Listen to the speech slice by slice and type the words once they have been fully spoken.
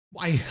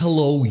Why,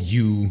 hello,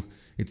 you.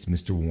 It's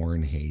Mr.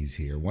 Warren Hayes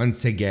here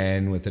once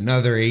again with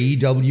another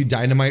AEW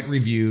Dynamite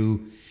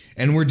review.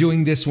 And we're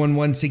doing this one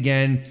once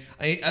again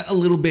a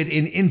little bit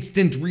in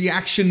instant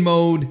reaction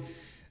mode.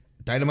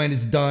 Dynamite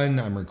is done.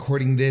 I'm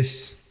recording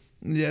this,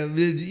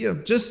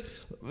 just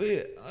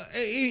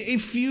a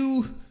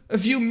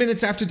few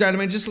minutes after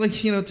Dynamite, just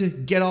to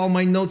get all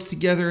my notes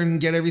together and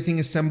get everything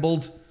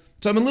assembled.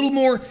 So I'm a little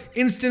more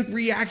instant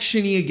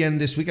reaction-y again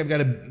this week. I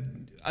got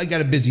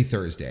a busy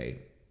Thursday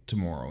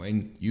tomorrow,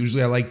 and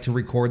usually I like to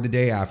record the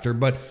day after,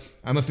 but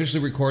I'm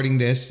officially recording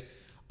this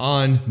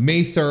on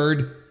May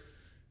 3rd.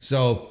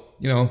 So,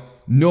 and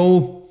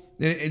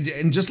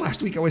just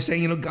last week I was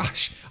saying,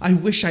 gosh, I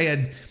wish I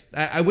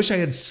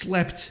had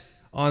slept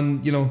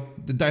on,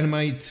 the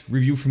Dynamite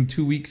review from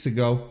 2 weeks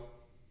ago,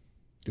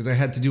 because I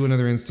had to do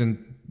another instant,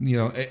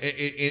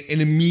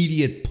 an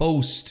immediate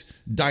post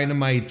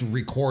Dynamite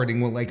recording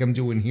like I'm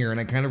doing here,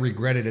 and I kind of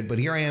regretted it, but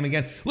here I am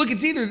again. Look,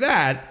 it's either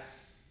that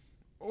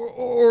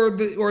or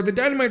the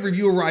Dynamite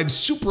review arrives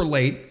super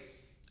late,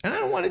 and I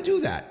don't want to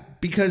do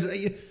that because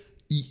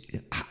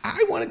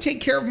I want to take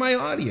care of my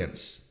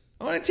audience.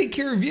 I want to take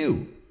care of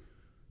you,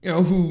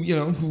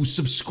 who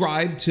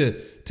subscribe to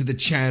the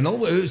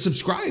channel.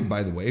 Subscribe,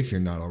 by the way, if you're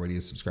not already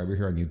a subscriber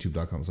here on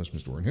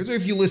youtube.com/Mr. Warren Hayes, or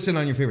if you listen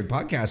on your favorite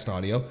podcast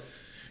audio,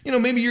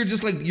 maybe you're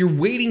just you're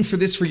waiting for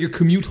this for your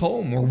commute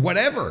home or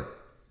whatever.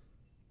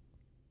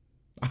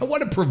 I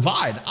want to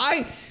provide.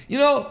 I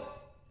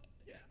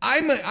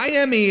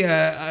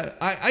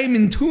am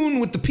in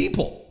tune with the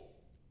people.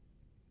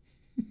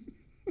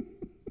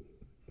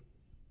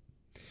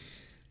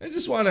 I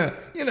just want to,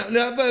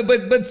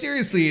 but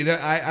seriously,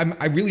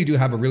 I really do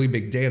have a really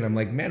big day, and I'm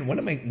like, man, when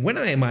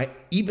am I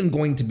even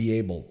going to be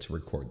able to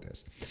record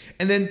this?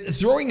 And then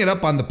throwing it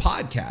up on the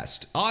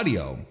podcast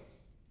audio,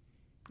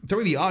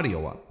 throwing the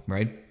audio up,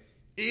 right?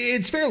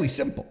 It's fairly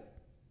simple.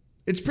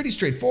 It's pretty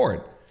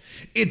straightforward.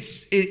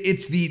 It's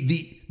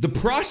the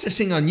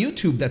processing on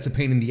YouTube that's a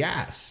pain in the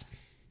ass.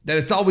 That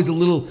it's always a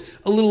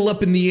little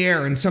up in the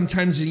air, and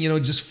sometimes it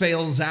just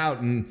fails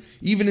out. And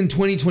even in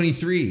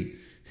 2023,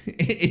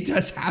 it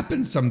does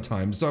happen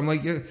sometimes. So I'm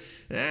like,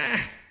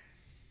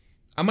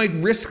 I might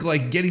risk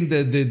getting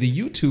the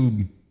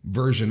YouTube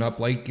version up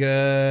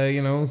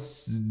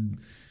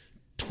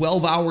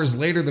 12 hours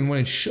later than when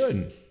it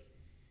should.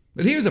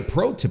 But here's a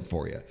pro tip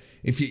for you.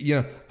 If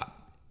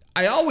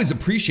I always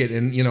appreciate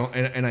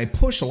and I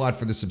push a lot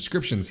for the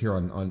subscriptions here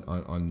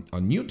on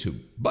YouTube.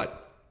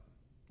 But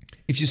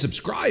if you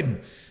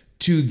subscribe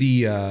to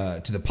the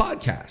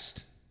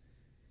podcast,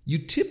 you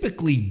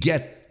typically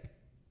get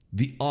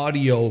the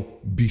audio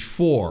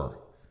before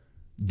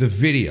the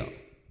video.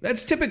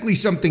 That's typically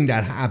something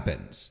that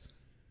happens.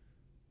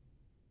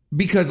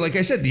 Because like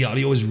I said, the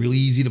audio is really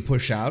easy to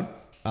push out.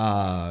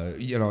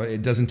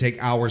 It doesn't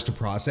take hours to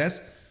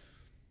process.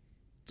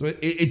 So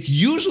it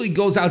usually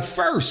goes out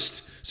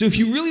first. So if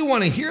you really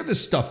want to hear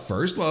this stuff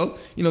first, well,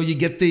 you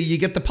get the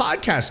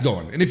podcast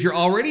going. And if you're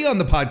already on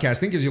the podcast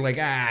thing because you're like,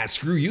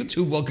 screw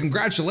YouTube, well,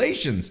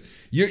 congratulations.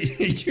 You're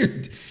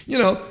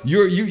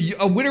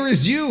a winner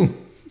is you.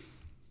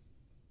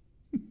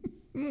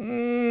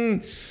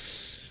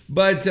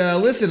 But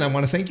listen, I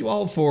want to thank you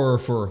all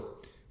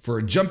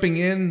for jumping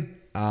in,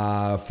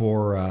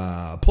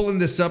 for pulling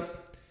this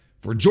up,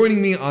 for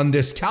joining me on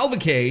this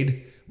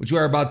cavalcade, which we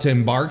are about to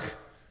embark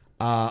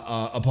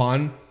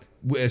upon.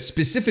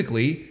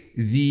 Specifically,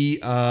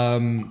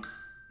 I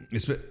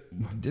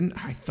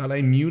thought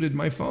I muted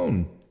my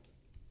phone.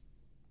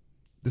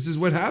 This is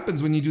what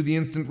happens when you do the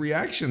instant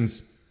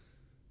reactions.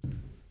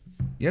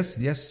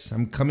 Yes,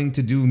 I'm coming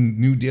to do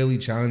new daily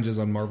challenges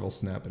on Marvel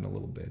Snap in a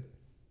little bit.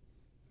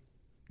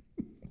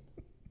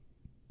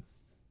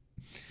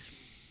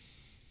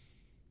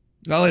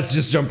 Now let's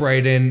just jump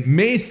right in.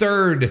 May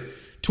 3rd,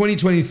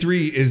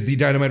 2023 is the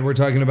Dynamite we're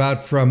talking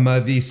about from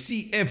the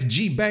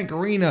CFG Bank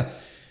Arena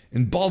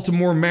in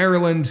Baltimore,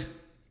 Maryland.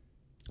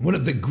 One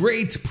of the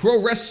great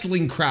pro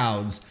wrestling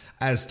crowds,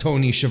 as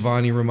Tony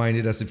Schiavone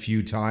reminded us a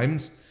few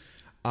times.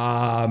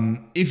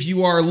 If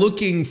you are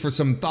looking for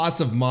some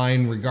thoughts of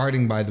mine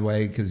regarding, by the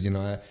way, because,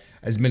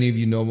 as many of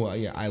you know,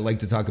 I like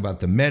to talk about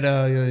the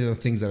meta,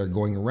 things that are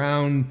going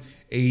around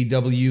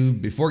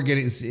AEW before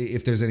getting,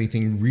 if there's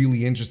anything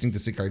really interesting to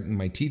sink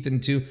my teeth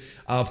into.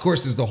 Of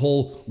course, there's the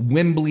whole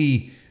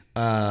Wembley,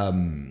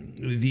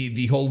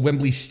 the whole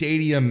Wembley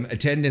Stadium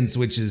attendance,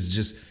 which is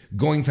just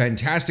going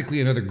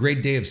fantastically. Another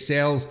great day of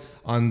sales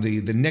on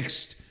the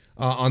next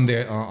on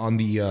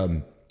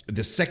the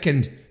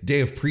second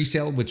day of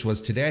pre-sale, which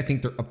was today. I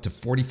think they're up to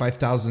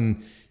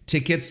 45,000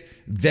 tickets.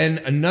 Then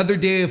another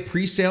day of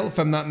pre-sale, if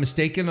I'm not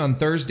mistaken, on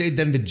Thursday.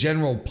 Then the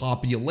general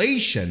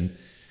population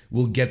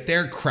will get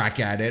their crack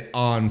at it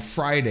on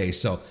Friday.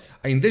 So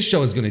this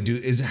show is going to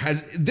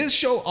this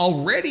show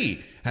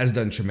already has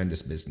done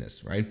tremendous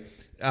business, right?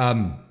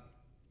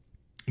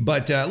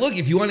 But look,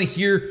 if you want to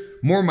hear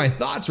more of my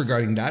thoughts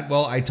regarding that,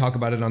 well, I talk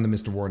about it on the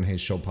Mr. Warren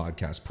Hayes Show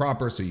podcast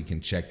proper, so you can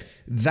check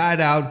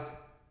that out.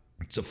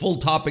 It's a full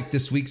topic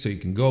this week, so you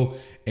can go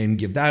and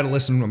give that a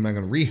listen. I'm not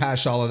going to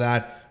rehash all of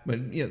that,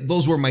 but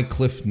those were my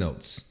cliff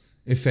notes.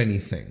 if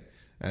anything,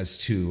 as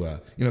to,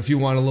 if you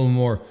want a little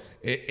more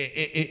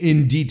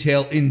in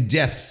detail,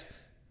 in-depth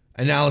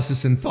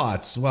analysis and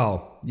thoughts,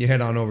 well, you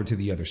head on over to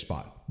the other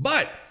spot.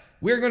 But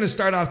we're going to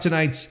start off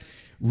tonight's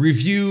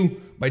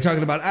review by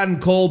talking about Adam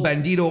Cole,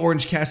 Bandito,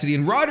 Orange Cassidy,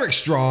 and Roderick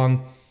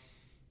Strong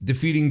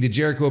defeating the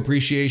Jericho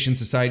Appreciation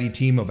Society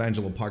team of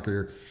Angelo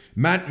Parker,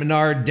 Matt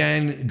Menard,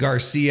 Dan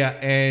Garcia,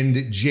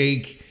 and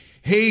Jake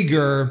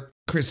Hager.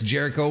 Chris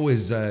Jericho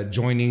is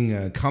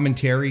joining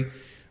commentary.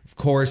 Of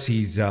course,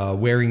 he's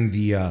wearing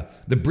the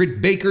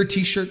Britt Baker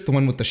t-shirt, the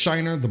one with the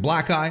shiner, the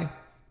black eye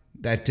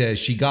that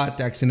she got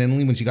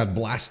accidentally when she got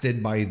blasted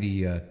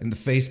in the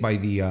face by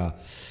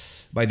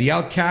the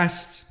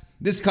Outcasts.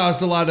 This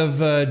caused a lot of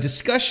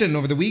discussion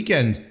over the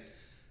weekend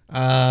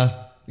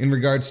in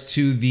regards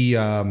to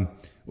the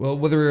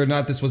whether or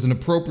not this was an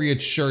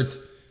appropriate shirt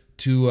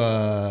to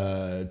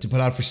put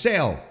out for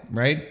sale,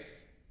 right?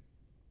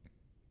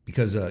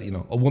 Because a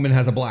woman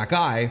has a black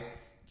eye,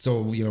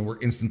 so we're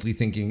instantly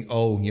thinking,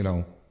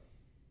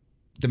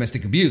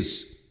 domestic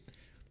abuse.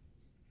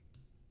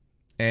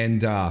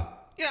 And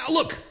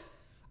look,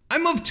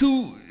 I'm of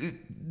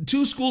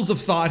two schools of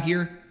thought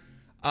here.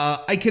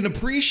 I can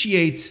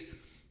appreciate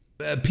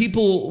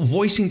people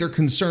voicing their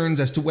concerns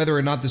as to whether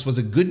or not this was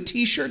a good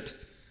t-shirt,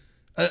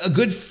 a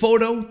good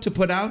photo to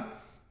put out,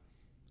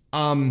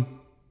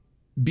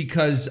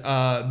 because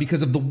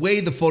of the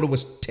way the photo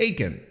was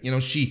taken.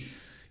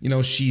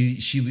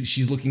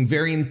 She's looking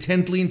very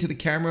intently into the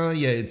camera.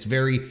 Yeah, it's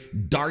very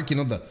dark.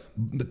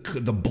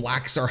 The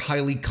blacks are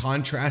highly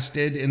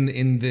contrasted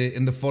in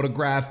the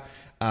photograph.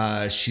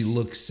 She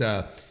looks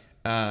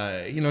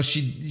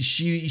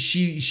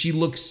she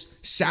looks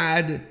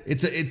sad.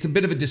 It's a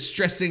bit of a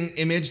distressing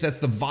image. That's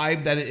the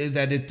vibe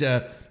that it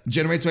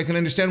generates. So I can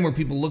understand where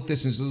people look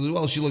this and say,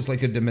 well, she looks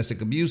like a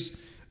domestic abuse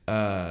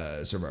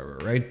survivor,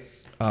 right?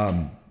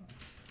 And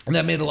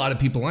that made a lot of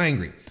people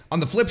angry. On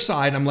the flip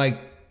side, I'm like,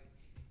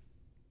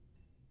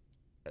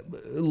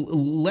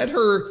 let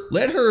her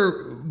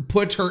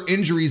put her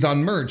injuries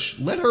on merch.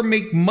 Let her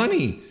make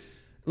money.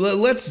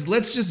 Let's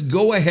just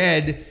go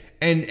ahead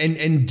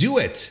and do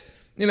it.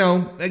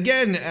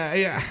 Again,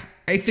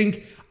 I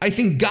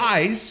think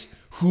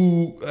guys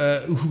who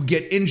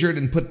get injured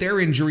and put their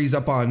injuries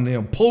up on to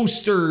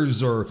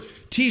or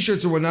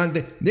t-shirts or whatnot,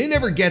 they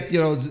never get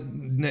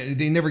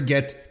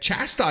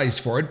chastised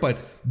for it. But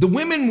the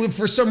women,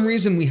 for some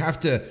reason, we have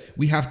to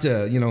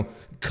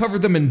cover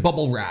them in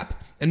bubble wrap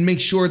and make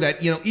sure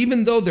that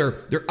even though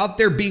they're out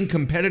there being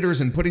competitors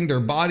and putting their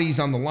bodies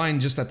on the line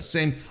just on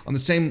the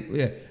same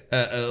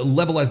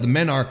level as the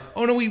men are.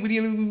 Oh no,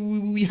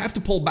 we have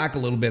to pull back a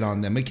little bit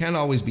on them. It can't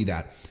always be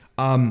that.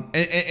 And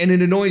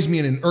it annoys me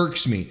and it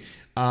irks me.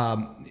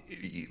 No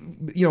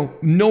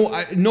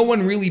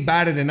one really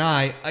batted an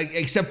eye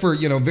except for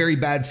very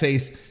bad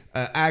faith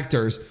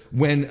actors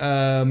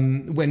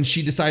when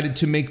she decided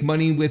to make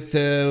money with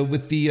her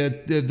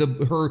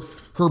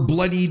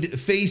bloodied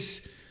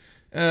face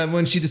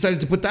when she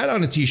decided to put that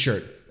on a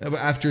t-shirt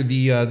after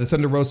the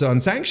Thunder Rosa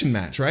unsanctioned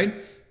match, right?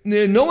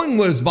 No one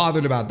was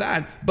bothered about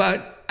that,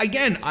 but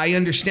again, I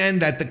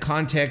understand that the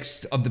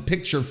context of the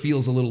picture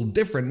feels a little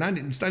different.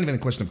 It's not even a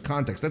question of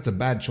context. That's a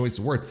bad choice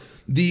of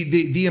words.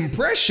 The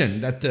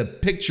impression that the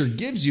picture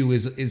gives you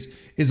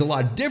is a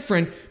lot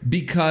different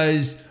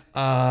because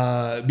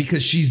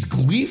she's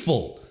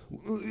gleeful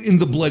in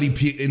the bloody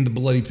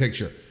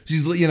picture.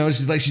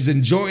 She's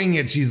enjoying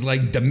it. She's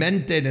like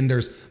demented, and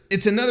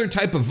it's another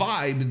type of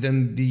vibe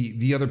than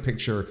the other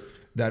picture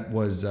that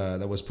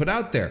was put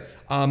out there.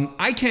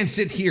 I can't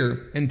sit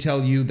here and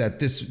tell you that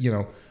this,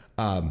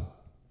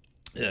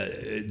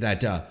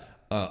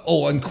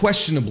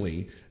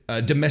 unquestionably,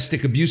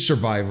 domestic abuse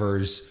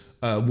survivors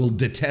will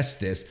detest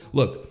this.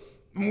 Look,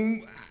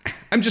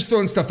 I'm just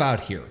throwing stuff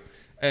out here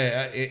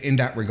in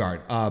that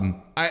regard.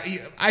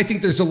 I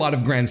think there's a lot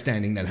of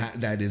grandstanding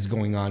that is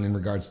going on in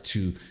regards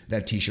to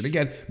that t-shirt.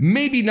 Again,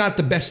 maybe not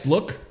the best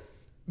look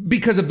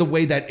because of the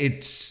way that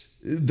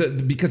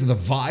because of the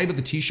vibe of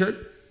the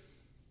t-shirt.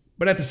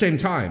 But at the same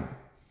time,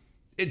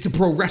 it's a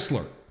pro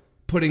wrestler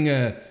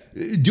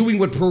doing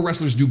what pro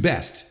wrestlers do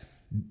best.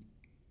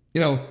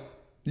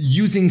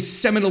 Using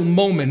seminal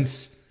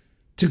moments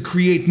to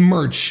create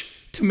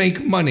merch to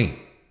make money.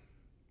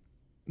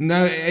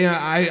 Now,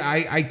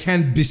 I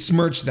can't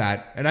besmirch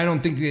that, and I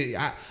don't think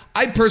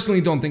I personally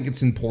don't think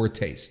it's in poor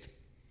taste.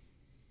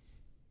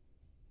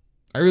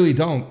 I really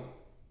don't.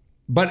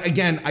 But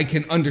again, I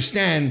can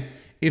understand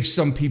if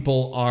some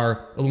people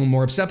are a little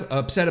more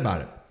upset about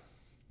it.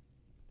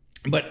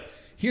 But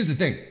here's the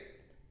thing.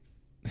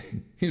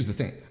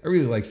 I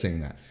really like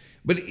saying that.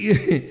 But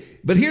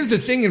here's the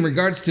thing in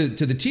regards to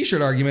the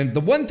t-shirt argument.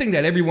 The one thing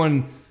that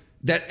everyone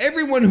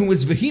who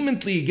is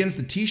vehemently against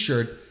the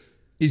t-shirt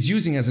is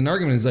using as an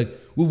argument is like,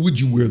 well, would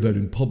you wear that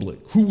in public?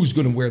 Who was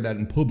going to wear that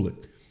in public?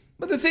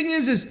 But the thing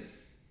is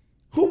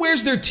who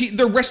wears their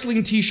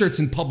wrestling t-shirts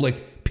in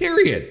public,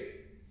 period?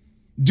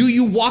 Do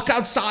you walk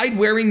outside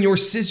wearing your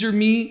Scissor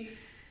Me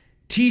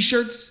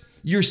t-shirts?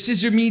 Your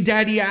Scissor Me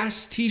Daddy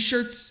Ass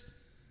t-shirts?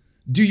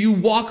 Do you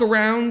walk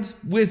around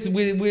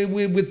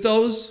with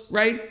those,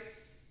 right?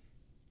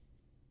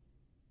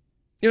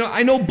 You know,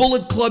 I know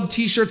Bullet Club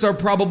t-shirts are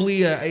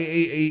probably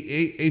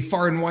a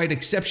far and wide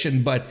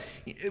exception, but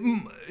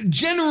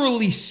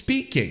generally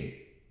speaking,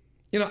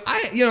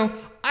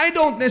 I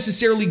don't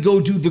necessarily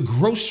go to the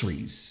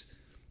groceries,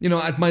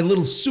 at my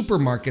little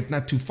supermarket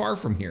not too far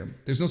from here.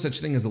 There's no such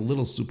thing as a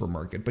little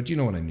supermarket, but you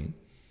know what I mean.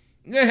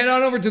 I head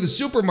on over to the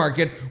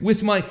supermarket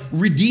with my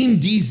Redeem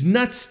These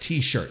Nuts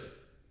t-shirt.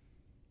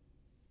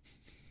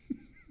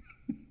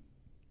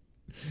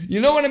 You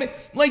know what I mean?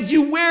 Like,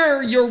 you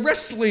wear your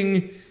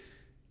wrestling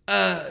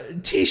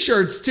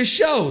t-shirts to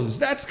shows.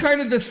 That's kind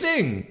of the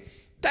thing.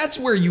 That's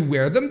where you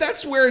wear them.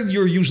 That's where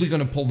you're usually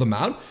going to pull them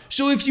out.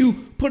 So if you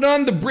put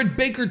on the Britt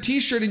Baker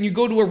t-shirt and you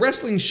go to a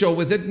wrestling show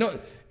with it, no,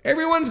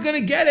 everyone's going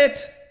to get it.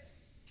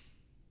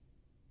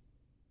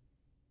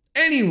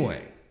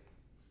 Anyway,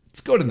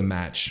 let's go to the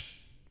match.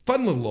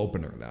 Fun little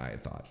opener that I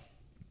thought.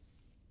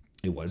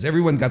 It was.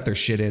 Everyone got their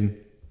shit in.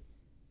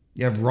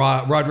 You have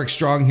Roderick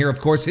Strong here,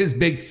 of course, his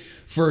big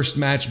first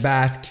match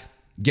back,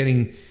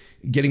 getting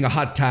a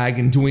hot tag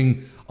and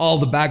doing all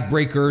the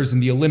backbreakers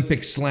and the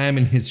Olympic slam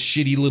in his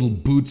shitty little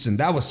boots, and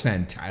that was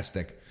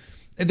fantastic.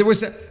 And there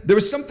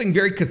was something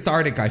very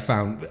cathartic I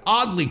found,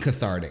 oddly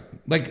cathartic.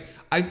 Like,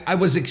 I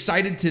was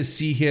excited to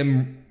see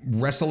him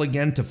wrestle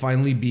again, to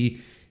finally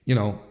be,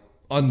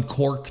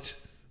 uncorked,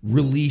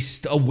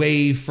 released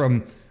away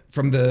from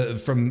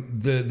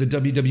the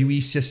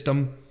WWE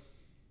system.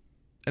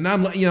 And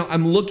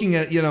I'm looking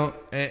at,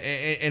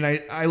 and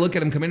I look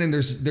at him come in, and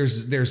there's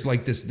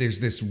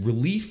this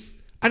relief.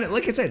 And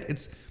like I said,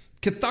 it's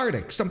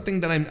cathartic,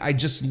 something that I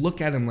just look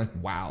at him like,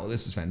 wow,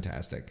 this is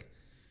fantastic.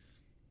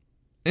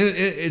 And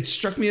it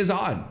struck me as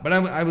odd, but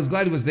I was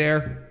glad he was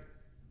there.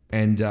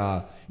 And,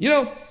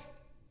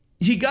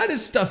 he got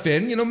his stuff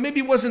in,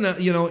 maybe it wasn't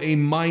a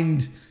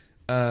mind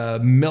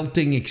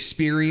melting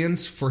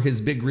experience for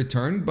his big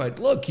return, but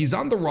look, he's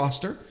on the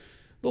roster.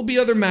 There'll be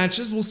other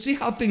matches. We'll see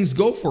how things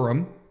go for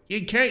him.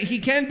 He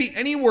can't be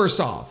any worse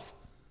off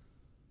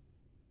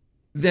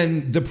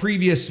than the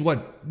previous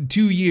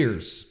 2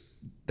 years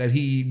that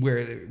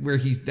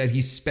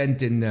he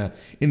spent in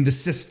the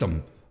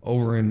system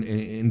over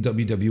in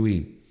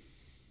WWE.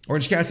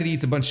 Orange Cassidy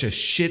eats a bunch of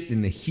shit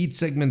in the heat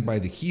segment by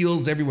the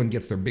heels. Everyone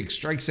gets their big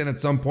strikes in at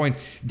some point.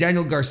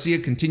 Daniel Garcia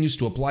continues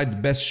to apply the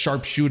best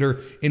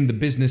sharpshooter in the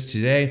business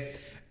today,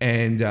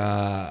 and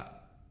the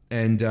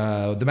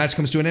match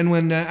comes to an end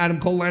when Adam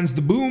Cole lands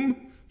the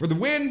boom for the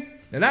win.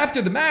 And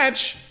after the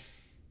match,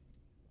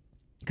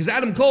 because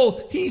Adam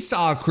Cole, he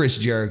saw Chris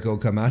Jericho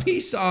come out. He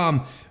saw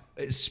him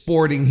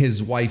sporting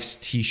his wife's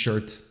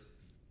t-shirt.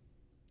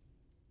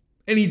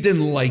 And he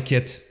didn't like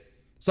it.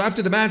 So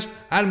after the match,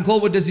 Adam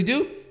Cole, what does he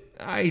do?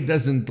 He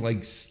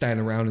doesn't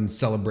stand around and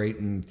celebrate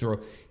and throw.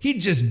 He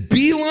just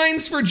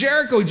beelines for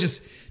Jericho. He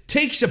just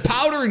takes a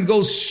powder and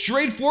goes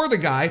straight for the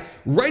guy,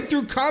 right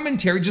through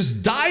commentary,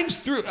 just dives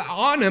through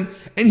on him,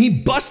 and he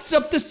busts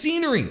up the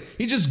scenery.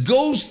 He just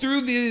goes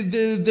through the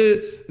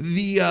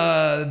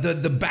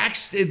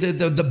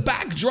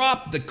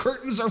backdrop. The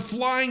curtains are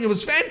flying. It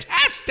was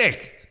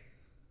fantastic.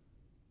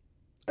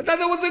 I thought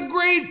that was a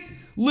great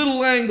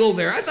little angle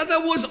there. I thought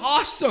that was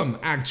awesome,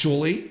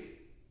 actually.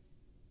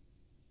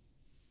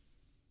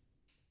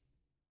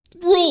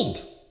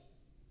 Ruled.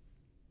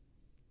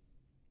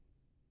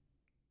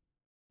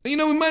 We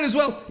might as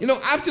well,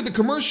 after the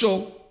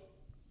commercial,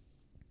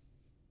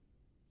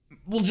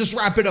 we'll just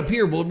wrap it up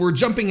here. We're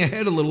jumping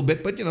ahead a little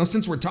bit, but,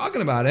 since we're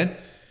talking about it,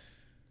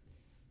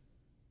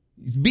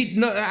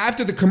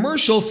 after the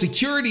commercial,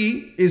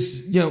 security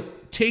is,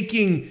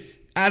 taking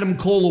Adam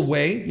Cole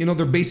away.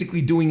 They're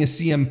basically doing a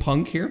CM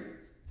Punk here.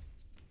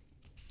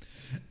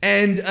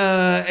 And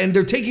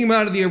they're taking him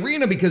out of the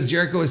arena because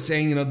Jericho is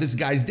saying, this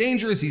guy's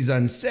dangerous. He's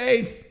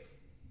unsafe.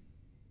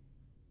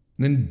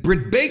 And then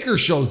Britt Baker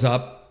shows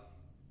up.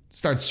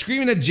 Starts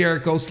screaming at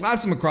Jericho,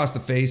 slaps him across the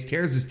face,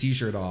 tears his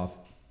t-shirt off,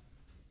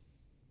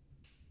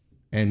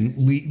 and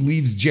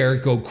leaves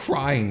Jericho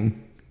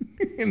crying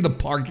in the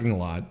parking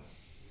lot.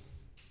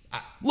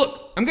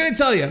 Look, I'm going to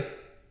tell you,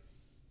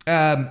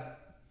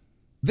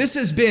 this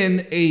has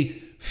been a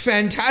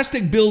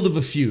fantastic build of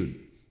a feud.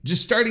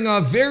 Just starting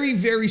off very,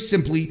 very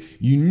simply.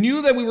 You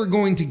knew that we were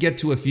going to get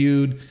to a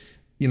feud.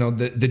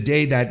 The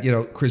day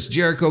that, Chris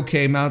Jericho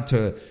came out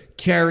to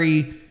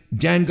carry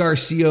Dan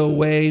Garcia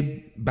away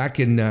back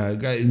in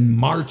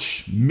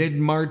March,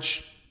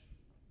 mid-March,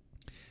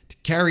 to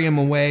carry him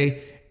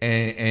away,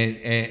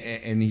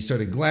 and he sort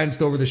of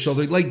glanced over the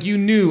shoulder. Like, you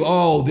knew,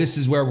 this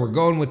is where we're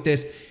going with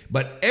this.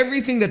 But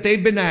everything that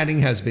they've been adding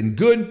has been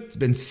good. It's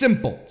been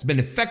simple. It's been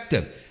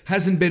effective.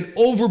 Hasn't been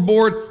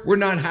overboard. We're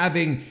not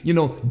having,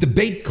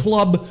 debate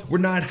club. We're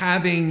not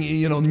having,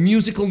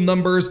 musical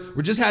numbers.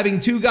 We're just having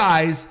two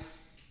guys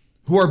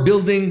who are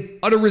building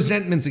utter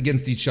resentments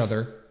against each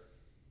other.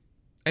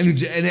 And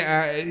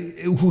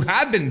who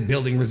have been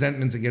building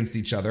resentments against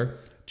each other,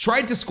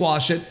 tried to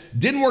squash it,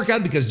 didn't work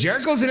out because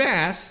Jericho's an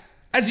ass,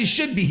 as he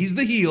should be. He's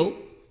the heel.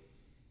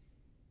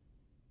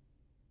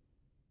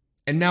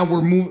 And now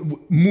we're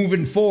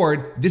moving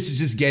forward. This is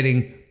just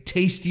getting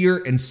tastier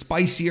and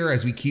spicier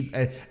as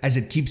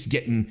it keeps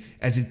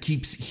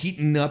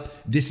heating up.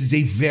 This is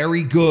a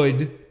very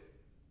good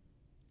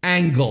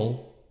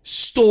angle,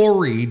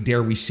 story,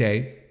 dare we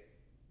say.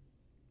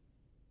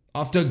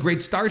 Off to a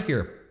great start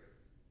here.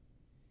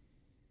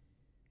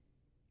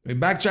 We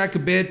backtrack a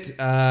bit.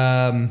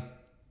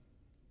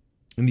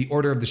 In the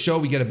order of the show,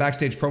 we get a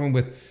backstage promo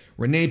with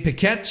Renee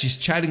Paquette. She's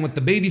chatting with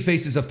the baby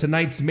faces of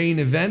tonight's main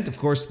event. Of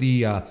course,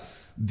 the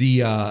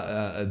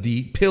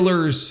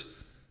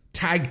Pillars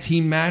tag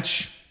team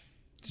match.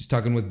 She's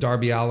talking with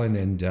Darby Allin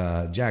and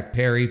Jack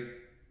Perry.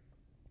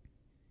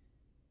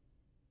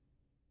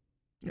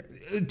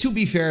 To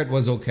be fair, it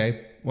was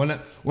okay.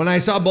 When I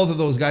saw both of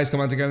those guys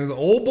come out together, I was like,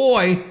 oh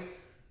boy,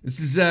 this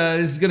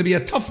is going to be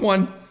a tough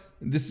one.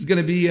 This is going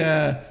to be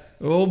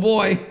oh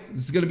boy,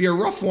 this is going to be a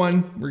rough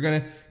one. We're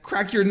going to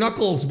crack your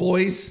knuckles,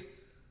 boys.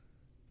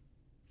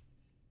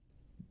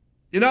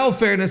 In all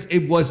fairness,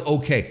 it was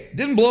okay.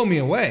 Didn't blow me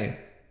away.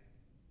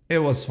 It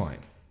was fine.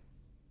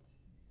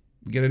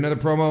 We get another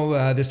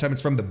promo. This time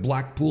it's from the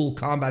Blackpool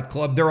Combat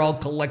Club. They're all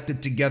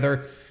collected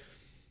together.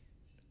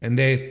 And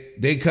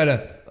they kind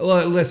of,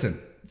 listen,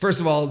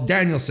 first of all,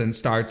 Danielson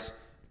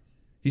starts.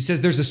 He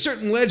says there's a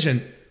certain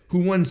legend who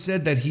once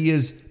said that he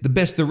is the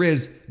best there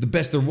is, the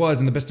best there was,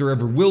 and the best there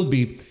ever will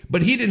be.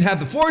 But he didn't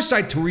have the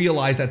foresight to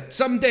realize that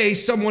someday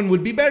someone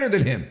would be better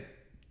than him.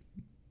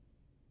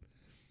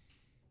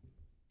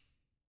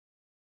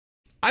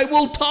 I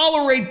will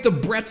tolerate the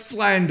Brett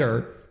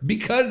slander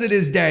because it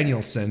is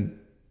Danielson.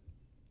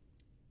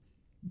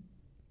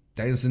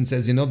 Danielson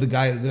says,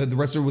 the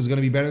wrestler was going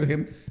to be better than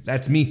him.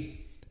 That's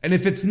me. And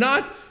if it's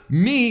not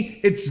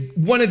me, it's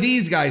one of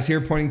these guys here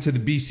pointing to the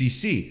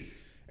BCC.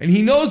 And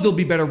he knows there'll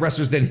be better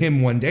wrestlers than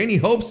him one day. And he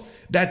hopes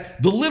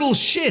that the little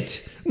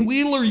shit,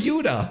 Wheeler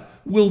Yuta,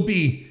 will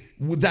be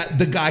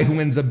the guy who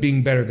ends up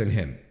being better than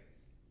him.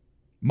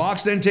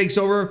 Mox then takes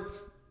over,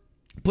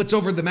 puts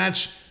over the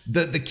match,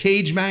 the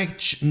cage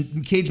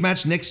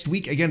match next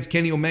week against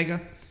Kenny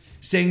Omega,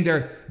 saying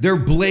they're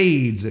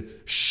blades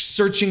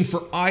searching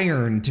for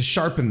iron to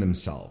sharpen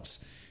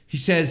themselves. He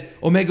says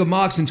Omega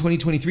Mox in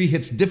 2023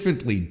 hits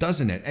differently,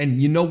 doesn't it?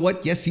 And you know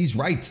what? Yes, he's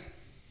right.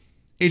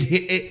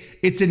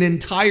 It's an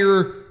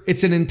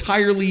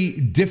entirely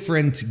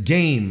different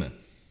game.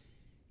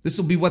 This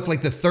will be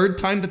like the third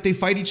time that they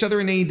fight each other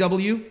in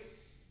AEW,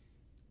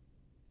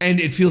 and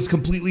it feels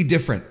completely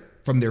different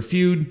from their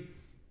feud.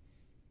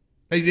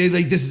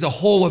 This is a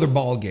whole other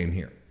ball game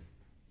here.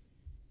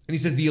 And he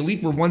says the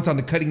Elite were once on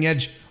the cutting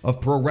edge of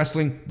pro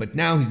wrestling, but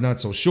now he's not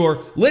so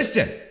sure.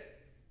 Listen,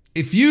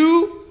 if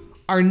you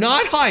are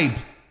not hype,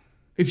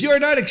 if you are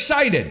not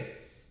excited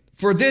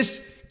for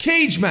this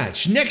cage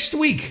match next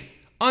week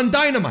on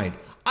Dynamite,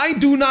 I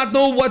do not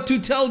know what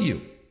to tell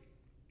you.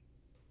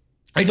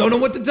 I don't know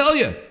what to tell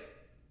you.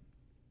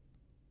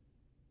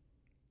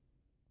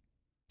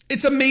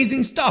 It's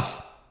amazing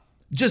stuff.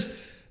 Just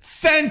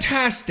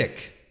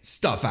fantastic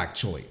stuff,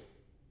 actually.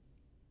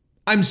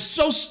 I'm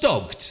so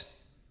stoked.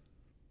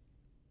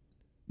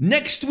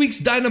 Next week's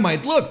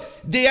Dynamite. Look,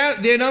 they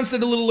announced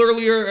it a little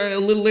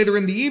later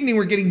in the evening.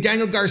 We're getting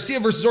Daniel Garcia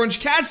versus Orange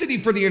Cassidy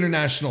for the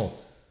international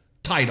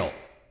title.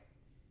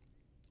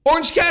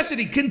 Orange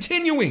Cassidy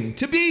continuing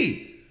to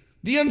be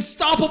the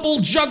unstoppable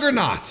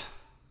juggernaut,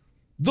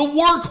 the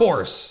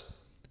workhorse.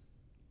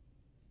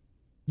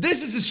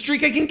 This is a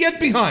streak I can get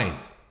behind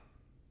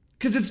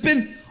because it's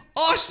been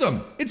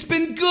awesome. It's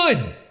been good.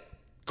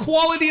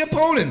 Quality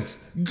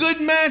opponents, good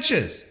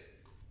matches.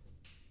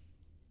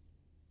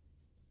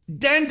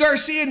 Dan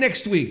Garcia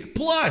next week,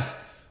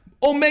 plus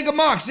Omega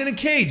Mox in a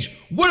cage.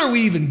 What are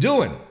we even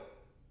doing?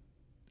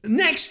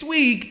 Next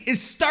week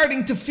is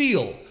starting to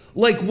feel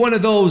like one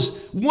of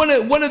those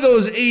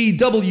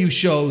AEW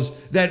shows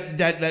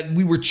that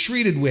we were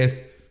treated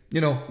with,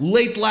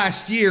 late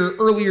last year,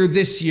 earlier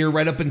this year,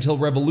 right up until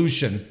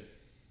Revolution.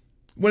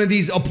 One of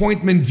these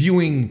appointment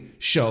viewing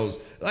shows.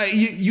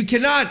 You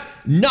cannot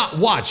not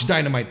watch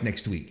Dynamite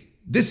next week.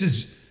 This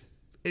is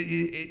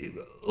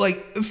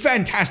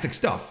fantastic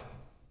stuff.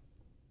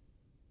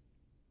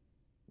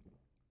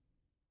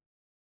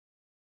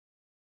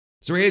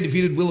 Saraya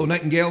defeated Willow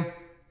Nightingale.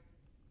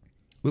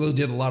 Willow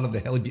did a lot of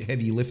the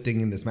heavy lifting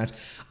in this match.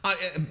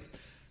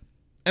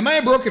 Am I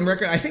a broken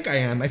record? I think I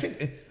am.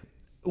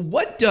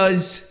 What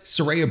does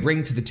Saraya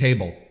bring to the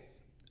table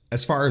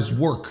as far as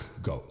work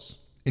goes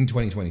in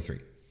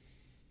 2023?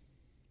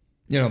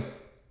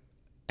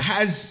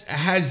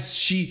 Has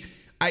she?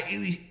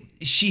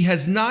 She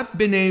has not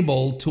been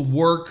able to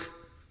work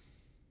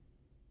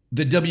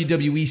the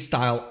WWE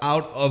style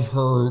out of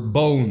her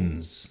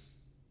bones.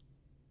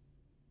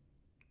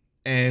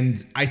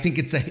 And I think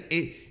it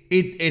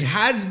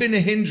has been a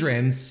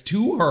hindrance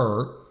to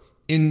her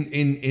in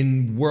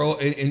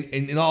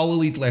all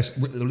elite.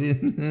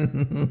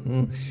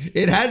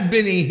 It has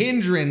been a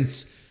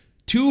hindrance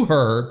to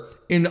her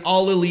in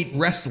all elite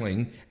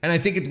wrestling, and I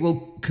think it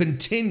will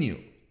continue.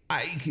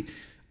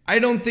 I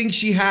don't think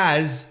she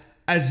has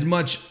as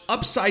much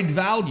upside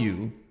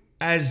value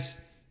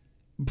as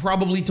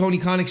probably Tony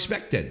Khan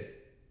expected.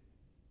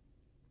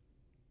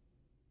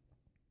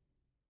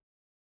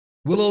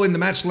 Willow in the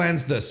match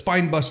lands the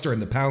spine buster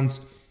and the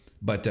pounce,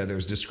 but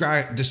there's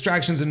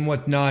distractions and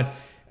whatnot.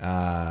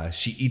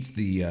 She eats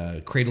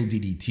the cradle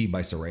DDT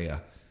by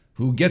Saraya,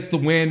 who gets the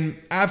win.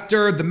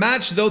 After the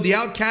match, though, the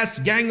Outcasts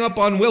gang up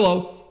on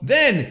Willow.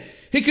 Then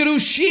Hikaru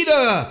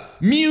Shida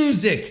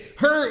music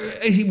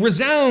he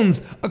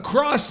resounds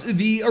across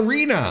the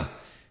arena.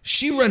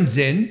 She runs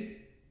in,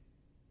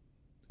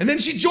 and then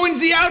she joins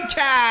the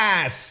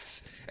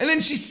Outcasts. And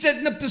then she's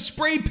setting up to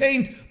spray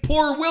paint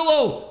poor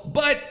Willow,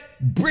 but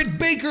Britt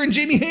Baker and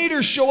Jamie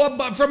Hayter show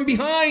up from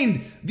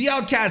behind the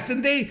Outcasts,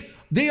 and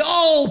they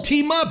all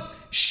team up.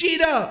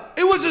 Shida,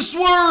 it was a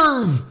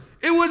swerve.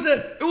 It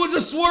was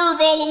a swerve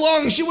all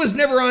along. She was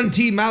never on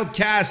Team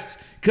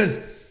Outcast because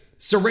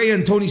Saraya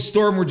and Toni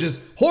Storm were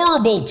just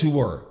horrible to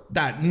her.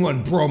 That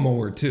one promo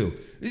or two.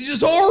 It's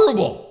just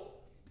horrible.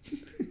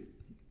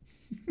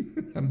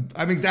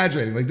 I'm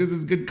exaggerating. Like, this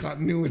is good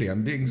continuity.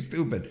 I'm being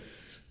stupid.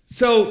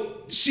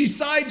 So she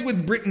sides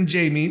with Britt and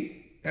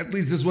Jamie. At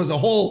least this was a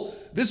whole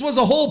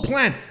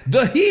plan.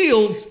 The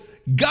heels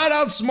got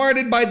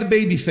outsmarted by the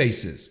baby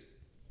faces.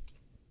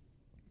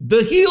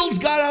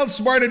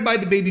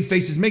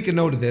 Make a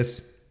note of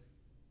this.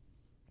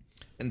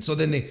 And so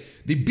then they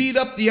beat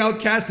up the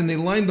Outcast and they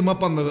lined them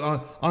up on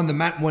the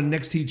mat, one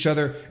next to each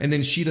other. And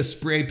then Shida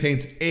spray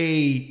paints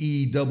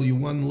AEW,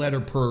 one letter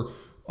per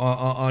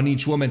on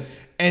each woman.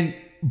 And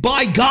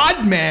by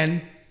God,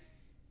 man,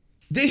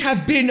 they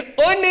have been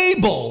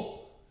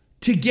unable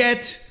to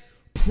get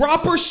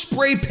proper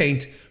spray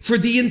paint for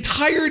the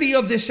entirety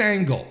of this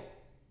angle.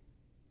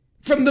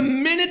 From the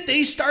minute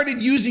they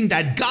started using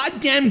that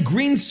goddamn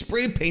green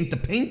spray paint to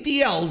paint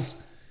the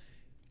L's,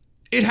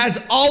 it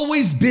has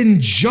always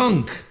been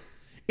junk.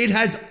 It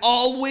has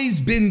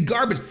always been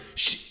garbage.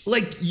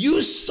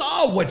 You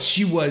saw what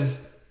she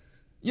was,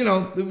 it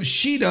was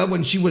Shida,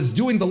 when she was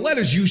doing the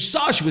letters, you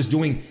saw she was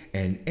doing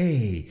an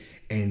A,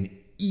 an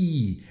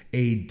E,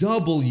 a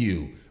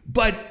W,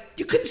 but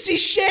you couldn't see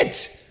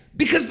shit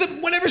because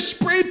whatever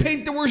spray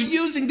paint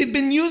they've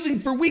been using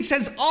for weeks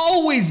has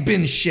always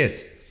been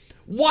shit.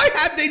 Why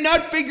have they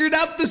not figured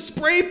out the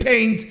spray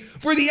paint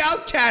for the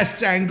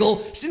Outcasts angle,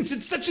 since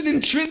it's such an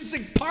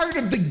intrinsic part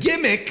of the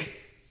gimmick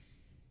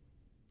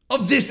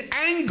of this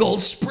angle,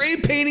 spray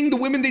painting the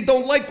women they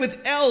don't like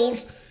with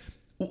L's?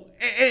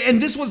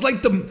 And this was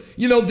like the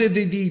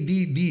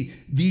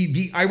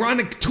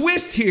ironic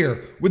twist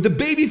here, where the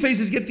baby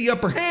faces get the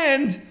upper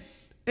hand,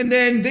 and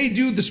then they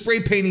do the spray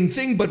painting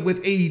thing, but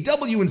with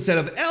AEW instead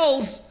of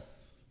L's.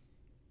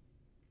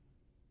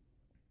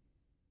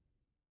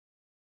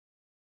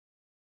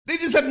 They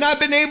just have not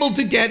been able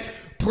to get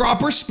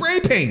proper spray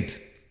paint.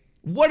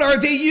 What are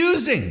they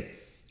using?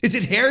 Is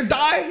it hair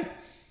dye?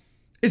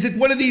 Is it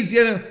one of these,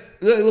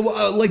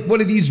 like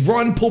one of these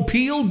Ron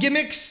Popeil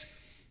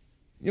gimmicks?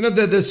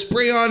 The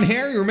spray on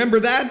hair, you remember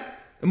that?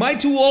 Am I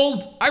too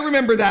old? I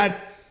remember that.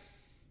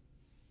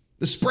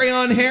 The spray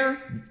on hair,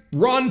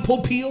 Ron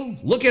Popeil,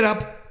 look it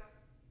up.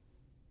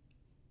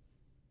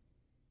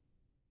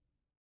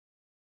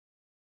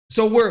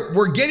 So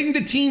we're getting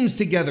the teams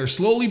together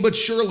slowly but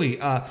surely,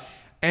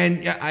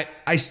 and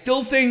I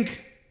still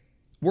think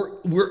we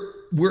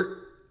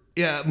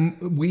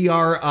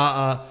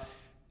are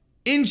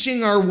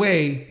inching our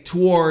way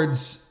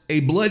towards a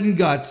blood and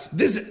guts.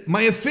 This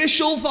my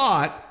official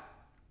thought.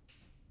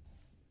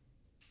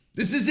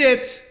 This is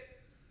it.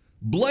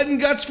 Blood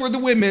and guts for the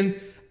women.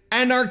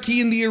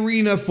 Anarchy in the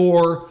arena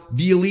for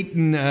the elite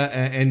and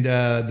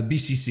the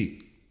BCC.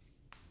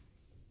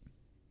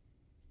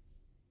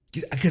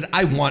 Because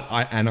I want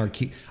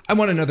anarchy. I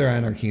want another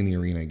anarchy in the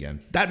arena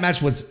again. That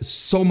match was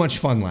so much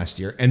fun last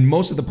year. And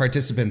most of the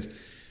participants, at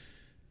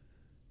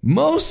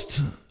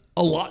least on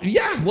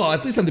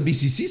the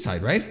BCC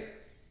side, right?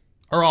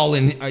 Are all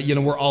in,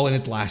 we're all in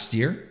it last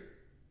year.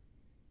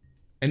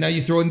 And now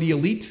you throw in the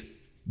elite,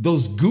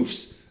 those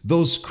goofs,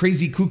 those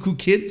crazy cuckoo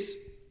kids.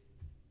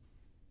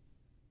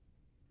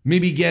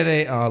 Maybe get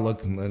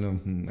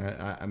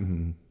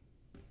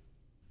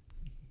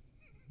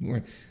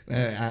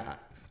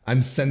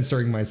I'm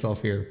censoring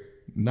myself here.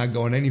 I'm not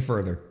going any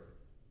further.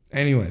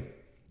 Anyway,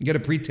 you get a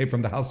pre-tape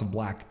from the House of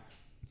Black.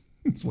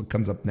 That's what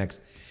comes up next.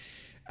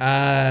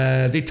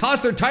 They toss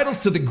their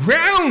titles to the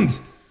ground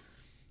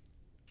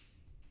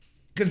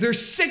because they're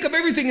sick of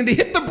everything and they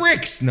hit the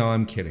bricks. No,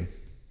 I'm kidding.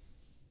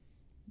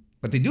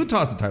 But they do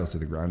toss the titles to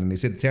the ground, and they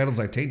say the titles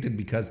are tainted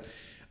because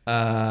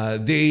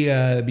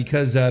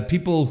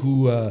people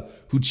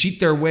who cheat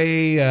their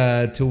way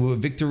to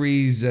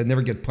victories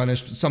never get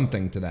punished.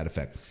 Something to that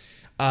effect.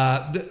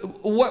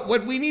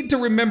 What we need to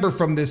remember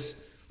from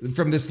this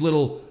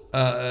little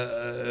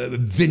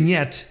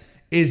vignette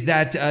is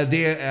that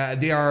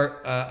they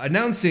are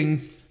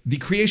announcing the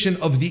creation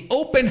of the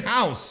Open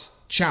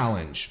House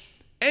Challenge.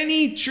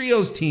 Any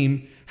Trios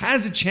team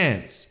has a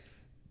chance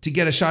to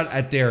get a shot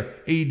at their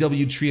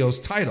AEW Trios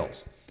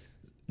titles.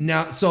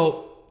 Now,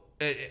 so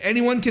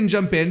anyone can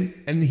jump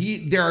in, and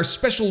there are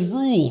special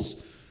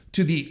rules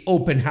to the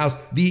Open House,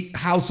 the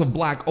House of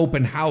Black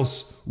Open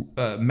House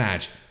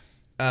match.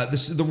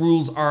 The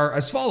rules are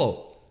as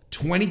follow: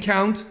 20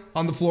 count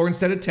on the floor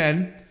instead of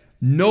 10.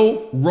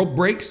 no rope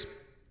breaks,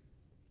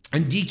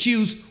 and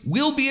DQs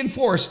will be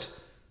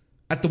enforced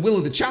at the will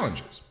of the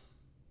challengers.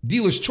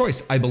 Dealer's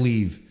choice, I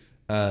believe,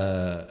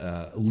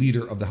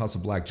 leader of the House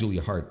of Black,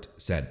 Julia Hart,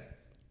 said.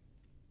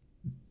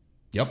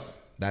 Yep,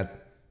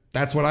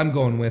 that's what I'm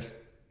going with.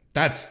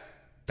 That's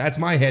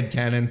my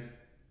headcanon.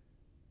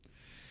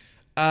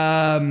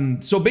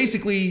 So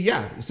basically,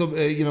 yeah.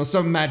 So,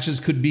 some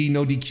matches could be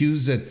no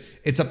DQs, and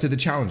it's up to the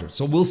challenger.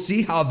 So we'll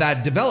see how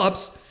that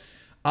develops.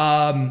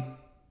 And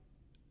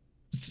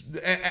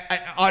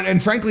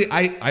frankly,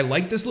 I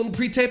like this little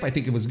pre-tape. I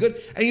think it was good.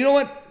 And you know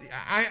what?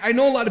 I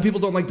know a lot of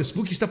people don't like the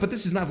spooky stuff, but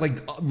this is not like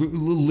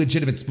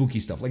legitimate spooky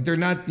stuff. Like, they're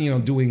not,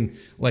 doing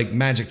like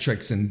magic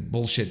tricks and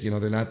bullshit.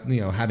 They're not,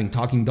 having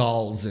talking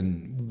dolls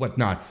and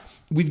whatnot.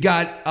 We've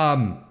got,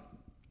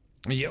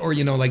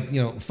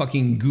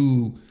 fucking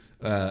goo,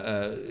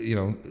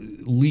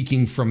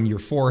 leaking from your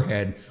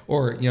forehead,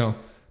 or,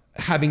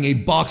 having a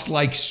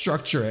box-like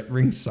structure at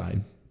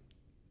ringside.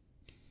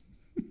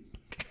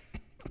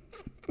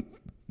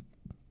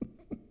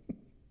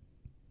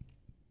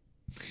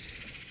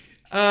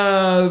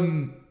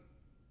 No,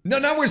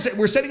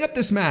 we're setting up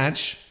this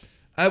match.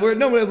 We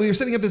were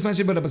setting up this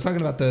match, but I was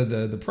talking about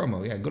the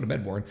promo. Yeah, go to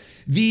bed, Warren.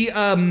 The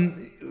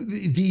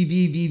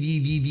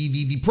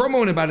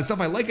promo and about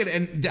itself, I like it,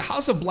 and the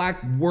House of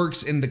Black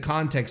works in the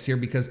context here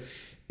because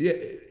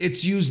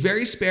it's used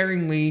very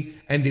sparingly,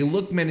 and they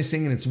look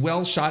menacing, and it's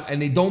well shot,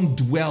 and they don't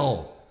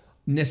dwell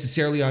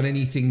necessarily on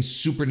anything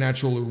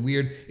supernatural or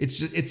weird.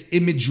 It's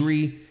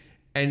imagery,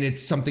 and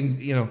it's something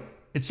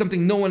It's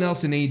something no one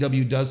else in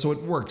AEW does, so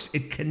it works.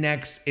 It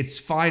connects. It's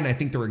fine. I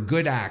think they're a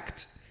good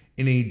act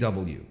in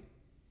AEW.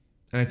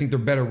 And I think they're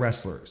better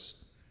wrestlers.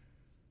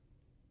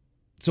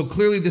 So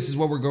clearly this is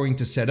what we're going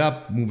to set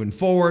up moving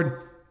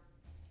forward.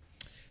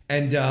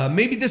 And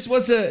maybe this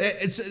was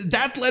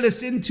that led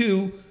us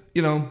into,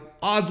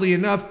 oddly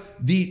enough,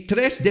 the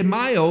 3 de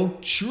Mayo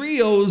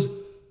Trios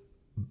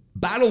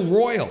Battle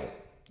Royal.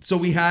 So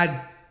we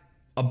had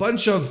a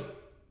bunch of,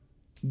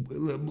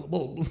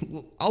 well,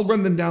 I'll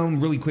run them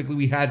down really quickly.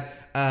 We had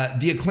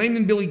the Acclaimed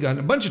and Billy Gunn,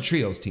 a bunch of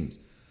trios teams.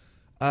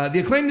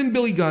 The Acclaimed and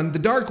Billy Gunn, the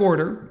Dark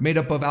Order, made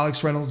up of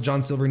Alex Reynolds,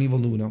 John Silver, and Evil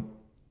Nuno.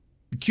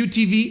 The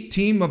QTV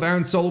team of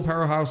Aaron Solo,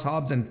 Powerhouse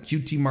Hobbs, and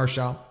QT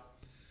Marshall.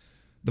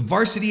 The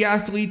Varsity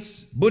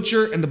Athletes,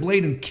 Butcher and the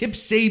Blade, and Kip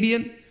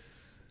Sabian.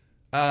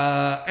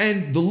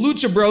 And the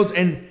Lucha Bros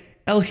and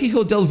El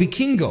Hijo del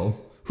Vikingo,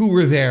 who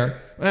were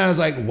there. And I was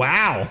like,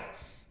 wow,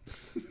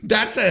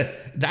 that's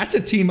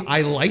a team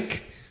I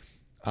like.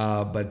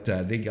 But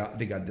they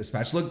got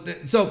dispatched. Look,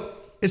 so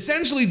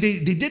essentially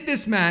they did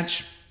this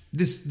match,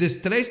 this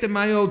 3 de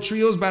Mayo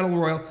Trios Battle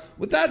Royal,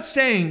 without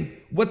saying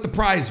what the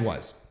prize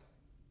was.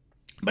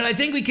 But I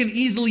think we can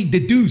easily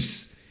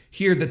deduce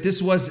here that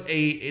this was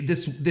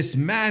this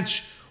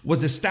match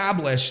was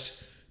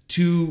established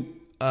to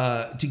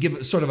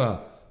give sort of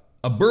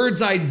a bird's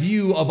eye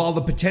view of all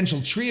the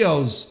potential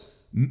trios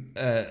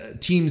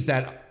teams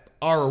that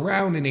are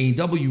around in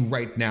AEW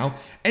right now,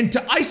 and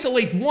to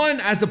isolate one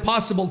as a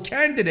possible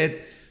candidate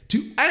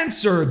to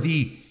answer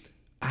the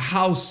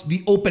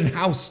open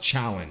house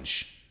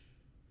challenge.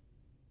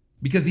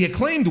 Because the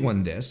Acclaimed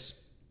won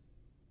this.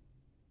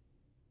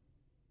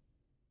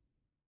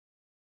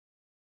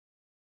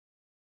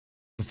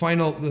 The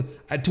final,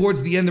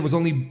 towards the end, there was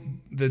only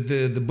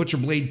the Butcher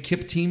Blade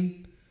Kip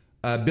team.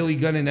 Billy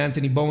Gunn and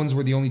Anthony Bowens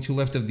were the only two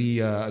left of the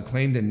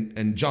Acclaimed,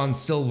 and John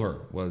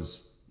Silver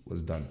was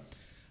done.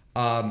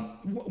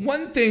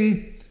 One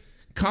thing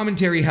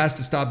commentary has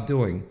to stop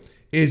doing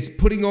is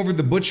putting over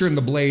the Butcher and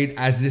the Blade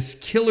as this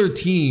killer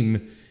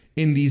team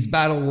in these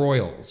battle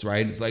royals,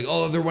 right? It's like,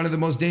 oh, they're one of the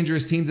most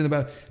dangerous teams in the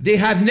battle. They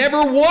have never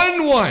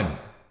won one.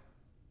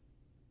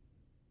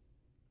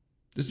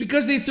 Just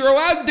because they throw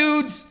out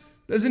dudes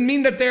doesn't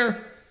mean that they're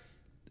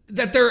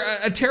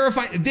a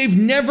terrifying. They've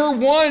never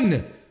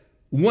won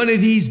one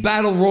of these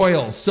battle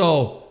royals,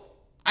 so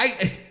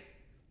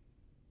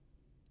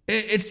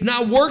it's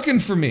not working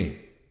for me.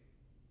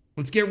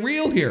 Let's get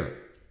real here.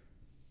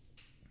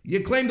 The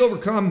Acclaimed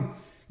overcome,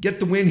 get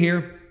the win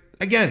here.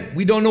 Again,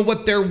 we don't know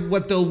what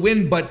they'll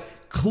win, but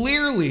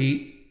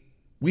clearly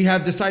we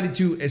have decided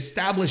to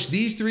establish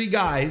these three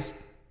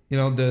guys,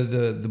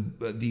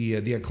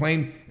 the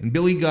Acclaimed and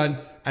Billy Gunn,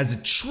 as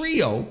a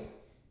trio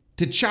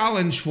to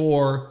challenge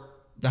for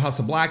the House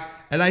of Black.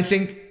 And I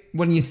think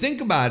when you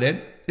think about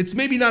it, it's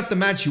maybe not the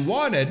match you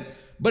wanted,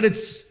 but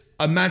it's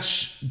a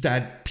match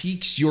that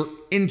piques your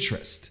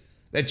interest.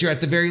 That you're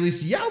at the very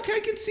least, yeah, okay,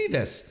 I can see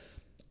this.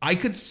 I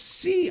can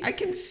see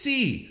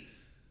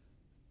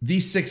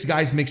these six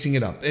guys mixing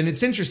it up, and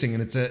it's interesting,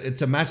 and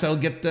it's a match that'll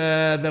get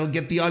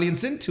the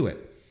audience into it.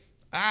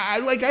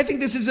 I think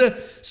this is a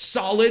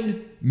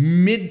solid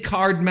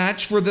mid-card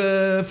match for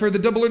the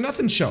Double or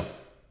Nothing show.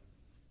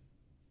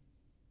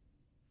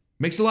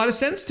 Makes a lot of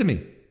sense to me.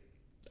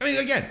 I mean,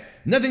 again,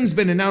 nothing's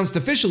been announced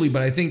officially,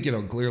 but I think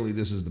clearly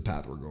this is the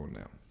path we're going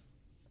now.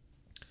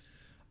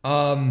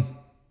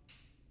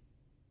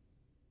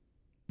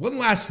 One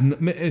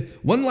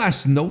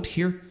last note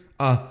here.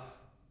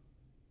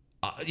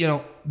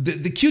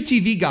 the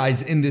QTV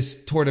guys in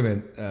this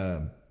tournament,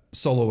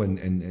 Solo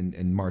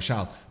and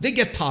Marshall, they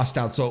get tossed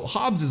out. So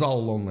Hobbs is all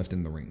alone left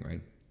in the ring,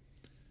 right?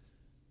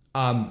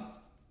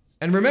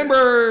 And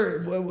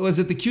remember, was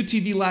it the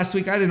QTV last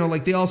week? I don't know,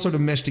 like they all sort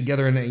of meshed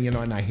together and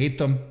I hate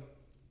them.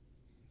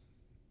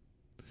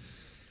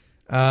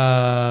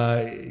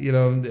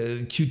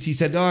 QT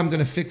said, "Oh, I'm going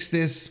to fix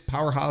this.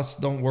 Powerhouse,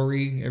 don't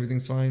worry.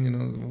 Everything's fine."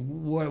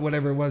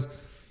 Whatever it was.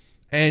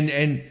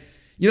 And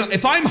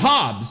if I'm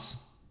Hobbs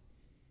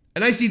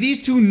and I see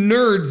these two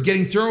nerds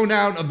getting thrown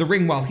out of the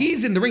ring while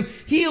he's in the ring,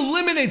 he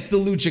eliminates the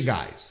Lucha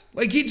guys.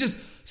 Like he just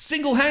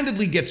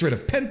single-handedly gets rid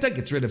of Penta,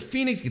 gets rid of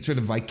Phoenix, gets rid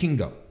of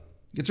Vikingo,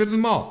 gets rid of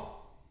them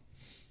all.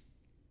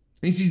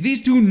 And he sees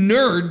these two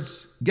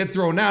nerds get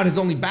thrown out, his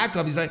only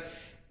backup. He's like,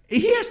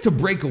 he has to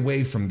break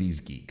away from these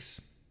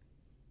geeks.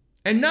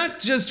 And not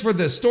just for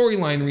the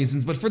storyline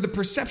reasons, but for the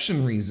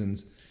perception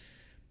reasons.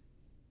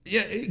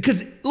 Yeah,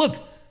 because look,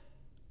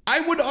 I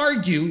would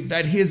argue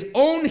that his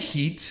own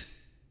heat,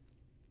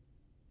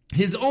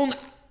 his own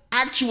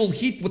actual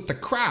heat with the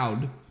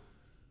crowd,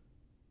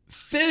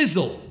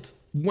 fizzled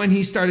when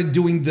he started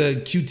doing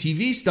the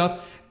QTV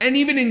stuff. And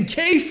even in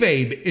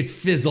kayfabe, it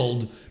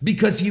fizzled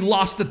because he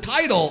lost the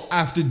title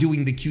after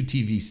doing the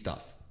QTV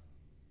stuff.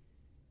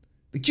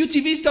 The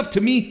QTV stuff to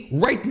me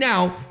right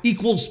now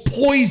equals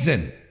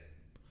poison.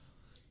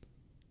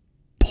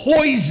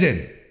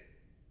 Poison.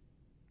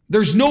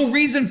 There's no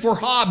reason for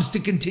Hobbs to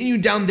continue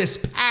down this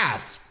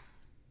path.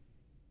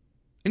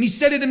 And he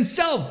said it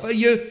himself.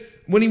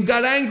 When he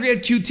got angry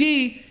at QT,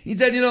 he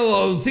said,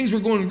 things were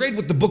going great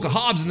with the Book of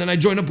Hobbs, and then I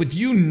joined up with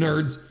you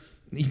nerds.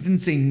 He didn't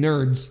say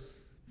nerds,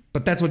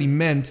 but that's what he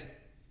meant.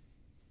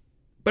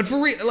 But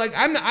for real,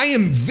 I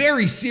am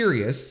very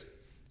serious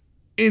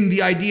in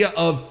the idea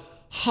of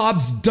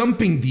Hobbs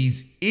dumping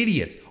these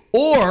idiots,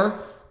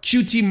 or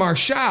QT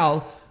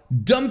Marshall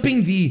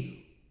dumping the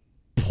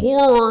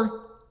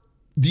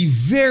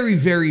very,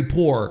 very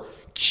poor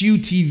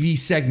QTV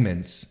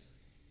segments,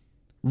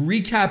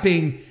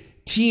 recapping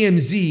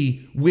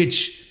TMZ,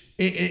 which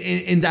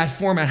in that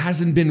format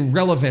hasn't been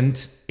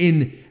relevant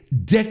in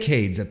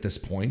decades at this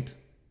point.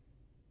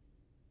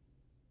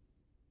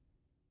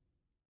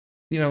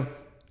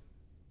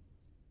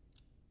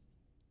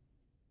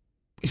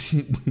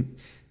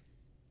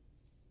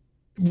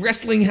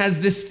 Wrestling has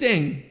this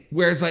thing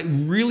where it's like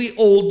really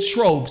old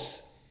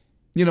tropes,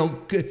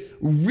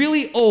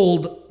 really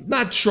old,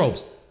 not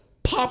tropes,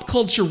 pop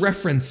culture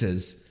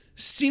references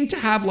seem to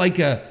have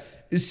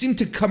seem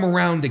to come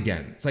around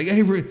again. It's like,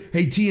 hey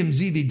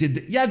TMZ, they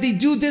did yeah, they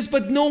do this,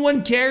 but no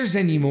one cares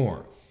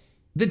anymore.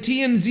 The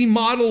TMZ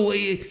model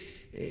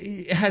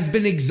has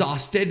been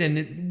exhausted,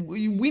 and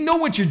we know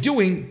what you're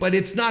doing, but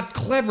it's not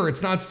clever,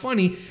 it's not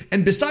funny,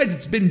 and besides,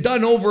 it's been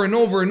done over and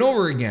over and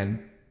over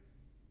again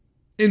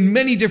in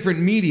many different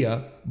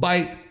media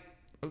by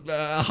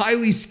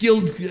highly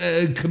skilled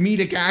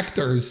comedic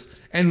actors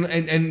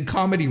and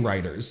comedy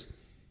writers.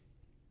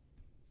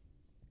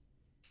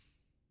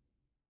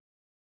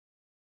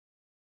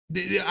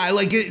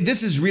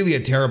 This is really a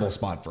terrible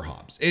spot for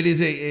Hobbs. It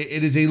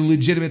is a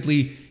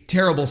legitimately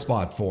terrible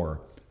spot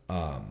for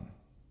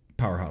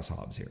Powerhouse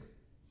Hobbs here.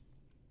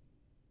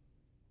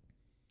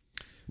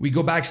 We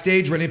go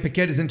backstage. Renee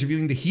Paquette is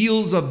interviewing the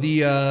heels of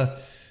the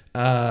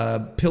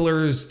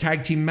Pillars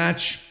tag team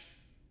match,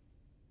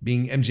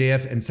 being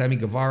MJF and Sammy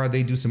Guevara.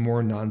 They do some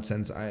more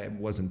nonsense. I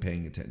wasn't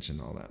paying attention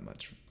all that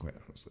much, quite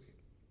honestly.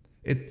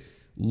 It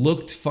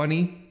looked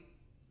funny.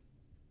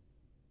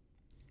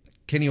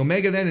 Kenny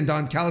Omega then and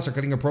Don Callis are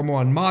cutting a promo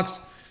on Mox.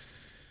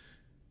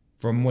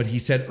 From what he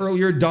said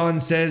earlier, Don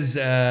says,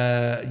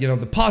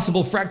 the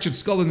possible fractured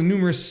skull and the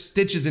numerous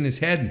stitches in his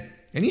head.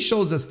 And he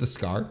shows us the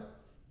scar.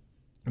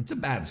 It's a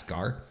bad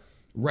scar.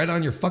 Right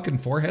on your fucking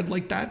forehead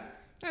like that?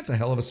 That's a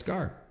hell of a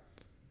scar.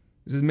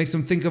 This makes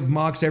him think of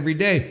Mox every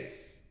day.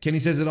 Kenny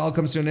says it all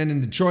comes to an end in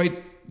Detroit.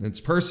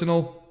 It's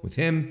personal with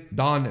him,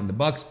 Don, and the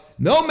Bucks.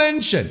 No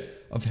mention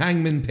of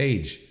Hangman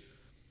Page,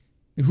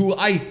 who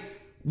I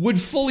would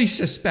fully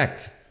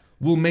suspect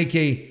will make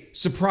a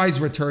surprise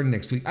return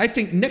next week. I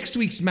think next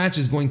week's match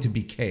is going to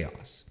be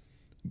chaos.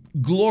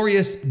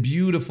 Glorious,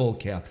 beautiful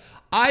chaos.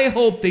 I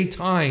hope they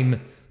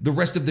time the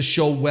rest of the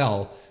show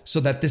well so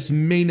that this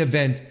main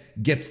event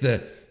gets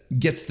the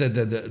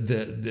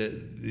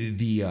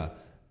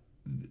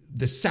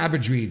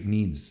savagery it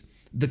needs,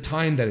 the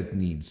time that it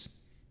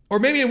needs. Or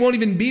maybe it won't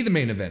even be the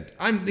main event.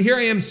 I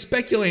am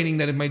speculating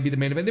that it might be the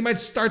main event. They might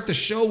start the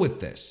show with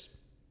this.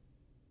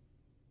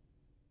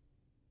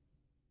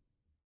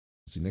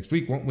 See next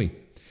week, won't we?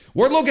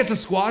 Wardlow gets a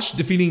squash,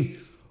 defeating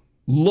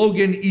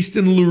Logan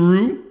Easton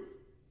LaRue.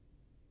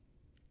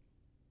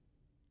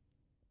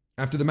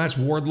 After the match,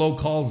 Wardlow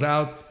calls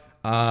out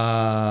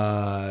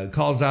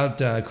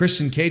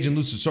Christian Cage and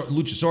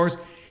Luchasaurus.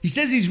 He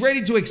says he's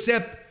ready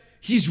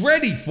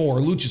for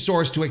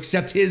Luchasaurus to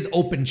accept his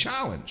open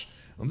challenge.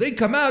 When they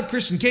come out,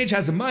 Christian Cage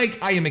has a mic.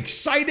 I am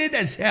excited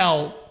as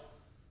hell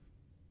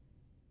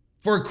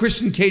for a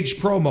Christian Cage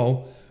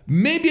promo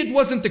Maybe it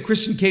wasn't the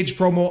Christian Cage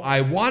promo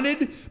I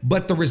wanted,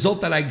 but the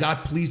result that I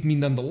got pleased me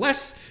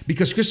nonetheless,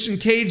 because Christian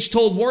Cage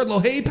told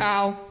Wardlow, hey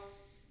pal,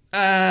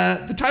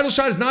 the title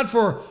shot is not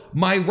for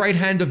my right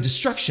hand of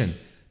destruction.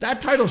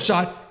 That title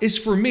shot is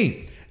for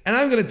me. And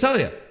I'm going to tell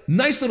you,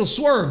 nice little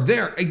swerve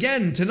there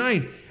again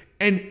tonight.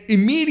 And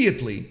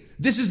immediately,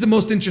 this is the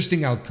most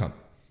interesting outcome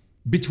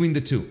between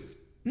the two.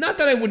 Not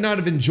that I would not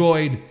have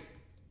enjoyed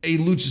a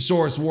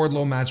Luchasaurus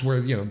Wardlow match where,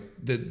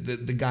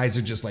 the guys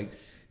are just like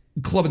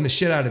clubbing the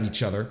shit out of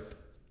each other.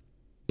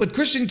 But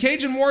Christian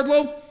Cage and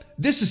Wardlow,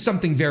 this is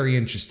something very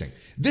interesting.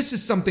 This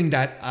is something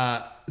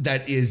that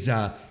is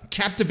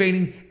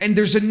captivating, and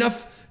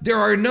there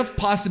are enough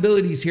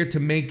possibilities here to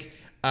make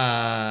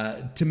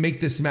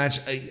this match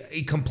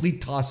a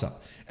complete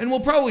toss-up. And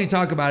we'll probably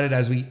talk about it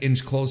as we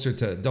inch closer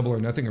to Double or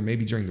Nothing, or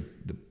maybe during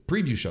the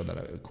preview show that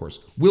I, of course,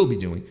 will be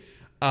doing.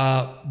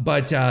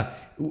 But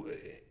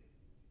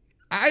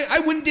I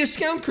wouldn't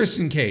discount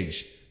Christian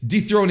Cage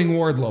dethroning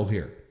Wardlow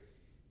here.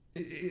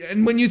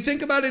 And when you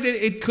think about it,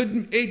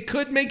 it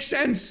could make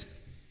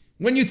sense.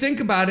 When you think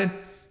about it,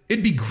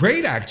 it'd be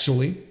great,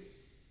 actually.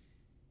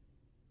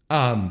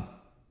 But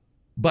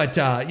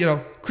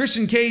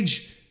Christian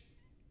Cage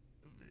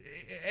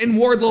and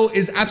Wardlow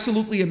is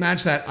absolutely a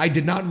match that I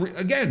did not,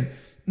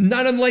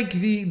 not unlike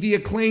the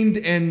Acclaimed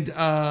and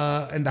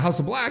the House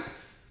of Black.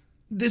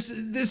 This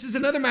is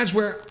another match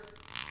where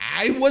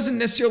I wasn't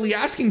necessarily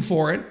asking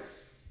for it.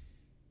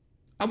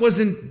 I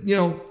wasn't,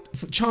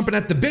 chomping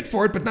at the bit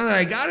for it, but now that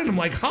I got it, I'm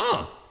like,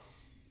 well,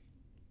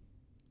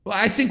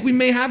 I think we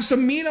may have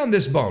some meat on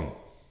this bone.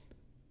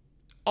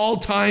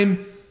 All-timer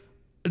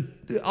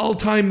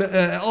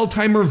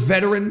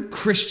veteran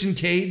Christian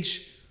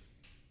Cage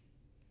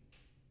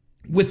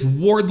with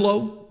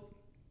Wardlow.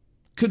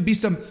 Could be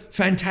some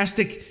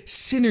fantastic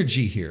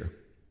synergy here.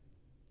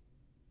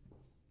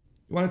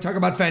 You want to talk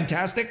about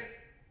fantastic?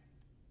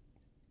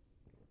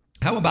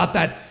 How about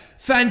that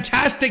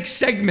fantastic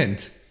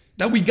segment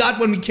that we got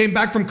when we came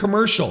back from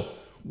commercial,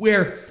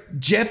 where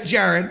Jeff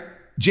Jarrett,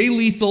 Jay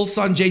Lethal,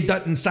 Sanjay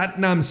Dutt, and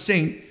Satnam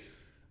Singh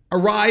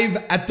arrive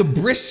at the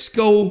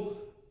Briscoe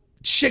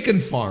chicken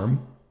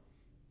farm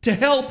to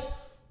help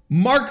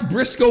Mark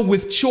Briscoe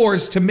with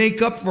chores to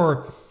make up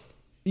for,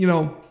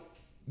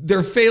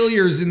 their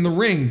failures in the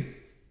ring.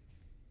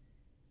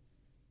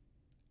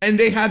 And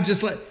they have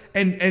just like,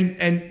 and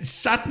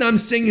Satnam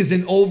Singh is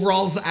in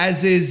overalls,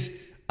 as is,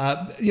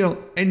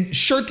 and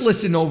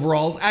shirtless in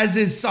overalls, as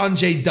is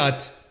Sanjay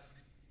Dutt.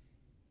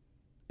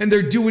 And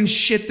they're doing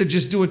shit. They're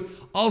just doing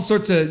all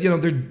sorts of,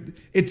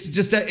 it's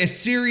just a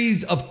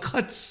series of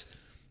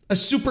cuts, a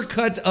super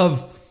cut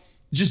of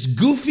just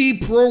goofy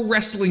pro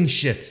wrestling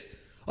shit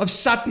of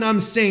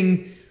Satnam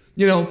Singh,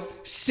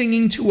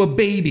 singing to a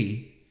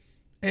baby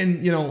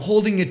and,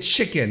 holding a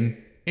chicken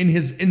in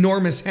his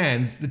enormous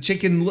hands. The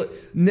chicken,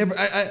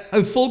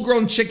 a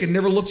full-grown chicken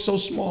never looked so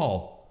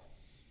small.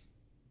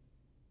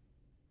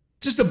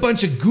 Just a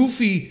bunch of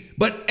goofy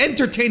but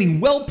entertaining,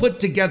 well put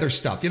together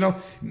stuff,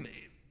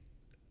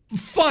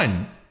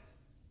 fun.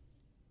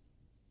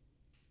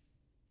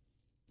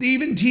 They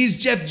even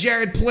teased Jeff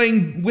Jarrett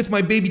playing With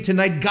My Baby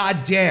Tonight.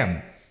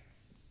 Goddamn.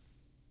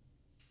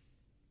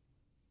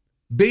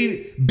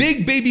 Big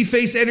baby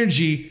face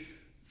energy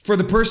for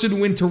the person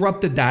who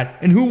interrupted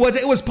that. And who was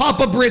it? It was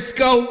Papa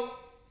Briscoe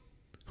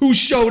who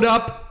showed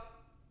up.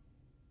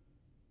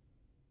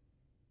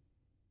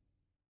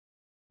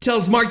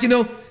 Tells Mark,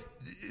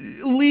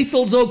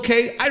 Lethal's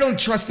okay. I don't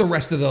trust the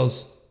rest of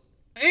those.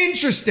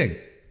 Interesting.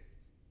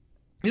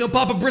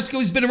 Papa Briscoe,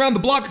 he's been around the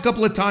block a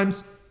couple of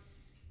times.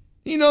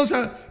 He knows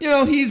how,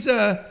 he's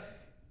a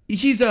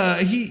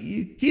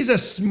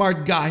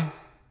smart guy.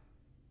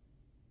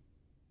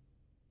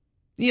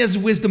 He has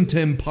wisdom to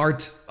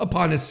impart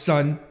upon his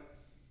son.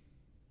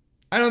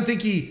 I don't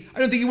think he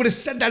would have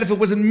said that if it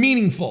wasn't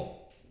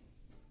meaningful.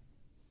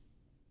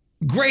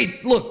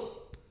 Great,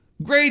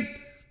 great,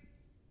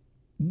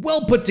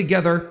 well put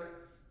together.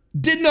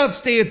 Didn't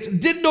overstay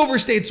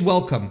its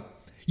welcome.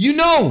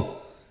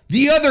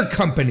 The other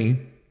company,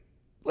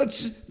 the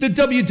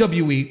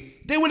WWE,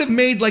 they would have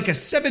made like a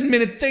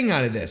 7-minute thing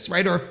out of this,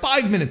 right? Or a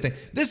 5-minute thing.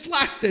 This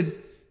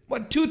lasted,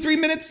 2-3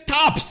 minutes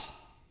tops.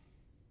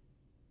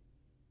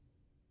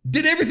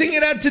 Did everything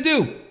it had to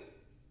do.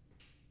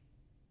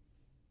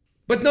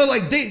 But no,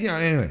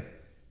 anyway.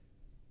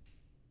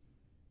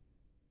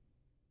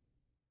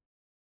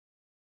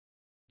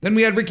 Then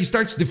we had Ricky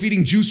Starks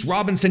defeating Juice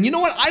Robinson. You know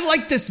what? I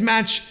like this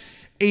match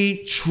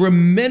a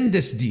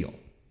tremendous deal.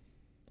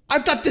 I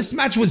thought this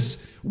match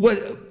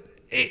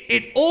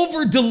it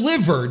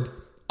over-delivered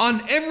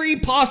on every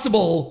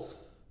possible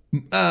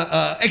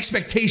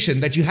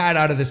expectation that you had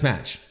out of this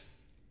match.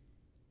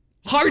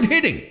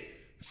 Hard-hitting,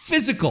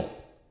 physical.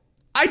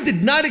 I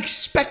did not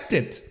expect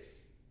it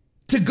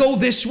to go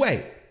this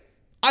way.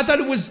 I thought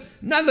it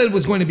was, not that it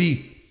was going to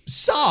be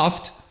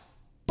soft,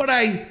 but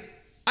I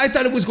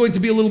thought it was going to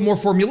be a little more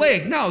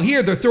formulaic. No,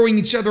 here they're throwing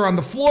each other on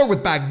the floor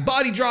with back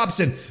body drops,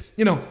 and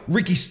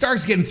Ricky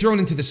Starks getting thrown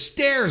into the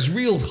stairs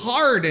real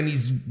hard, and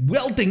he's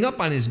welting up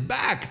on his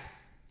back.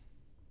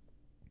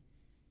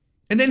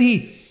 And then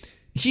he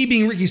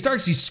being Ricky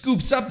Starks, he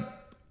scoops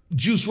up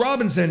Juice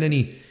Robinson and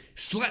he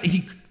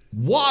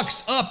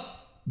walks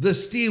up the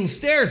steel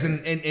stairs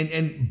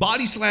and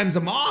body slams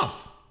him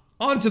off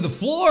onto the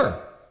floor.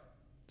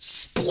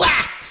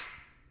 Splat!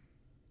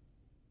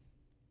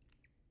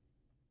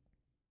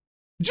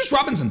 Juice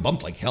Robinson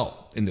bumped like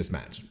hell in this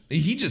match.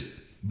 He just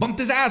bumped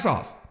his ass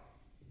off.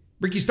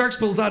 Ricky Starks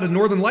pulls out a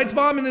Northern Lights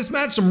bomb in this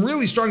match. Some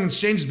really strong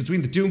exchanges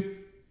between the two.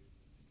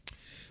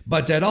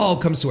 But it all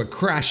comes to a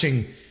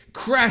crashing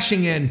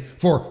end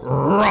for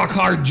rock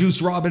hard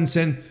Juice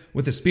Robinson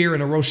with a spear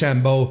and a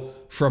Rochambeau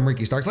from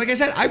Ricky Starks. Like I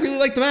said, I really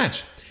like the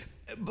match.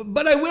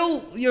 But I will,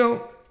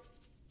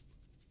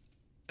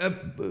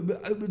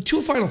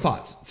 two final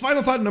thoughts.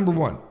 Final thought number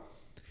one.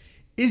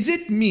 Is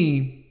it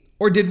me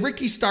or did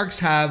Ricky Starks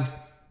have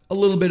a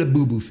little bit of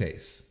boo-boo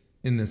face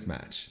in this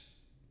match?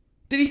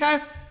 Did he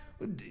have...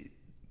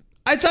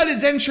 I thought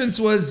his entrance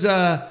was,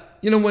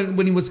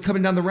 when he was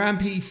coming down the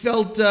ramp, he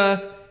felt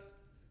a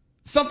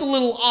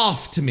little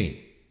off to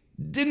me.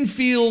 Didn't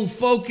feel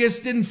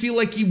focused, didn't feel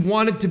like he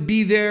wanted to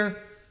be there.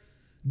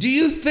 Do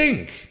you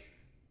think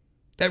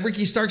that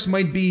Ricky Starks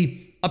might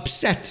be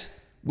upset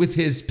with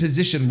his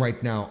position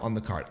right now on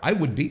the card? I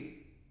would be.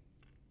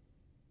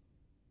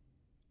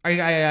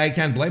 I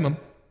can't blame him.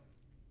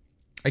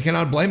 I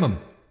cannot blame him.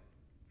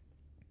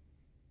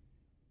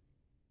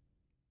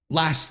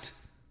 Last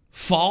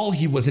fall,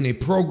 he was in a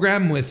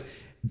program with,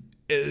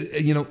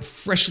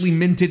 freshly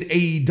minted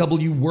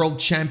AEW World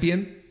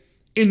Champion,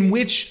 in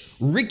which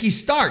Ricky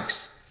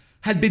Starks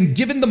had been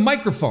given the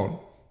microphone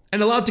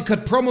and allowed to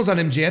cut promos on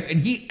MJF,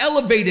 and he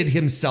elevated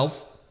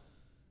himself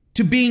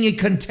to being a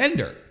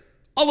contender.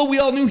 Although we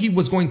all knew he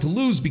was going to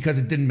lose because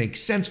it didn't make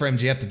sense for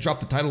MJF to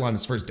drop the title on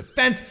his first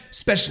defense,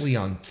 especially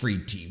on free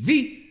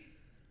TV.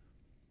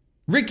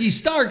 Ricky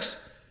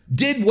Starks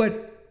did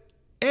what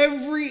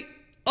every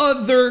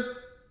other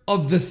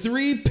of the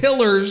three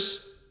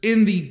pillars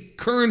in the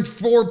current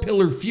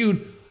four-pillar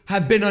feud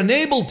have been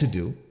unable to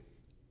do,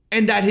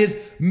 and that is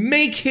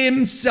make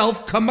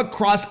himself come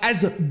across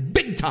as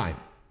big time.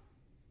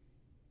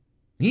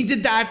 He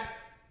did that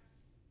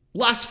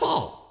last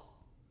fall.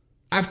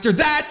 After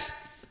that,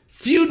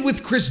 feud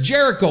with Chris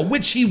Jericho,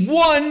 which he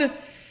won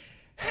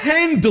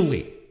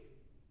handily.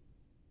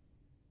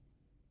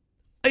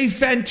 A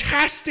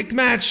fantastic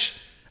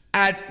match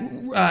at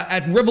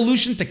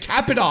Revolution to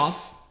cap it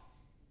off.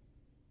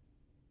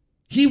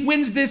 He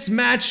wins this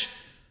match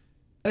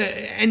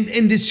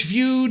and this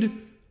feud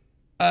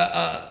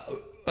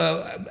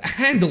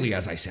handily,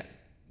 as I said,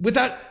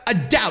 without a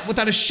doubt,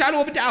 without a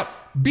shadow of a doubt.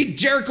 Beat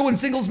Jericho in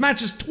singles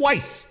matches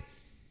twice.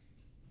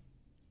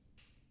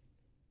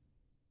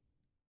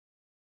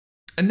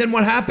 And then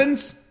what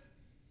happens?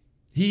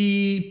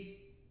 He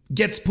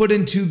gets put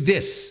into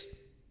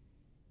this,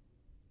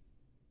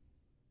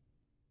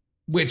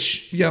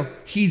 which,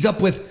 he's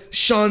up with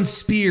Sean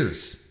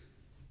Spears.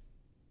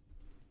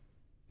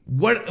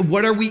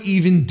 What are we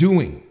even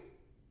doing?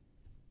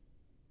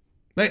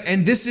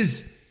 And this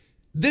is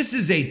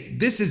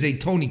a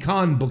Tony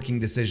Khan booking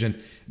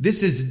decision.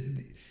 This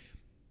is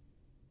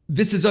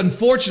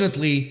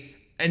unfortunately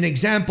an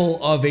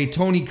example of a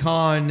Tony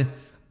Khan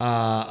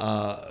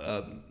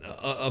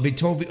of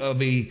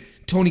a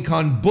Tony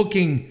Khan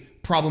booking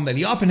problem that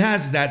he often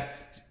has, is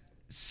that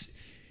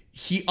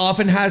he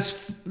often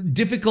has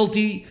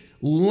difficulty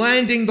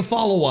landing the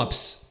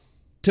follow-ups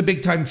to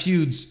big-time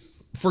feuds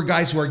for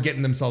guys who are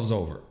getting themselves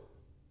over.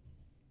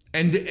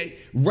 And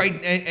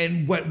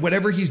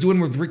whatever he's doing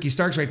with Ricky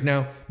Starks right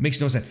now makes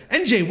no sense.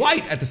 And Jay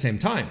White at the same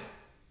time.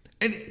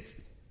 And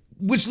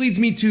which leads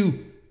me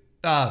to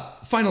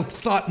final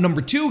thought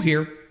number two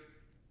here.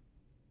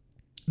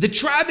 The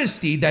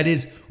travesty that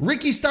is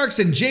Ricky Starks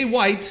and Jay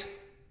White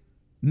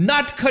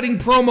not cutting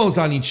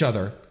promos on each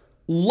other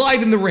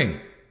live in the ring.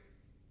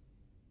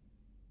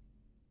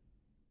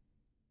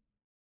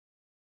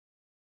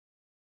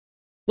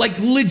 Like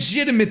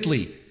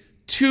legitimately,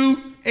 two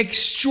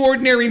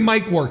extraordinary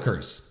mic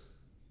workers.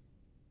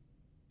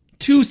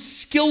 Two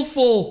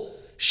skillful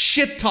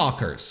shit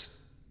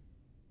talkers.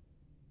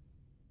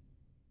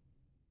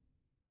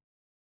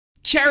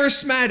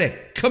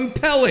 Charismatic,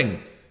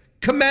 compelling,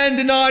 command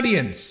an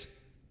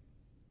audience.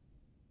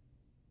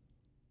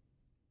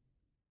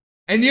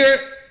 And you're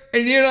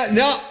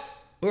not,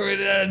 we're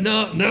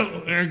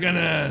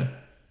gonna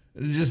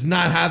just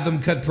not have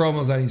them cut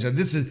promos on each other.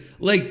 This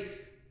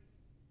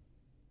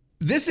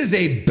is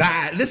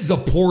a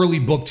poorly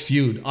booked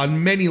feud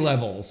on many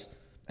levels.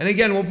 And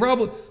again,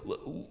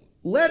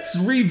 let's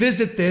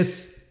revisit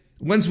this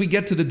once we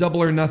get to the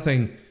Double or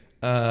Nothing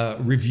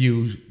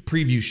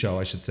preview show,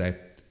 I should say.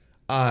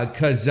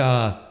 Because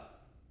I'm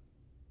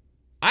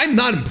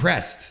not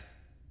impressed.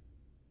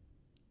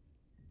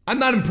 I'm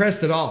not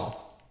impressed at all.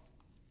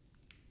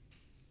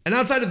 And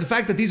outside of the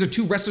fact that these are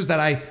two wrestlers that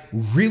I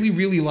really,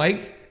 really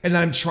like, and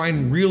I'm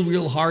trying real,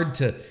 real hard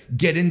to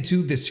get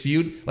into this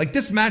feud. Like,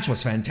 this match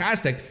was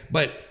fantastic,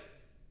 but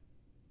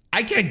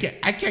I can't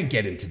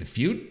get into the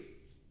feud.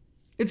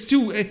 It's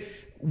too,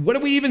 what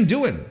are we even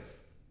doing?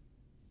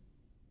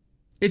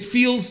 It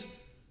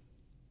feels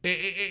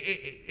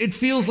It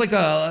feels like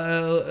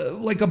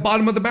a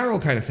bottom of the barrel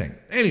kind of thing.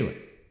 Anyway,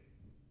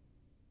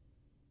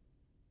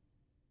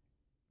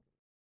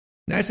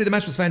 now I say the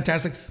match was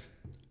fantastic.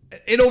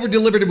 It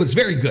over-delivered. It was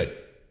very good.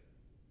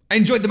 I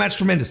enjoyed the match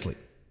tremendously.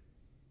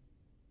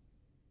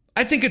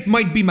 I think it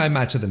might be my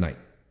match of the night.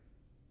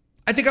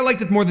 I think I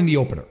liked it more than the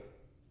opener.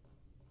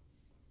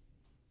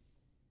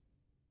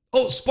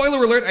 Oh,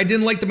 spoiler alert, I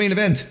didn't like the main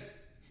event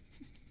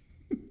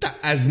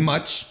as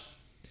much.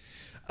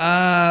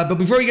 But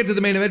before we get to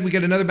the main event, we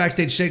get another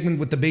backstage segment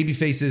with the baby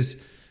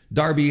faces,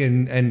 Darby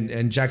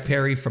and Jack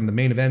Perry from the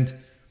main event.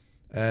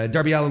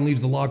 Darby Allin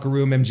leaves the locker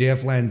room.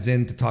 MJF lands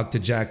in to talk to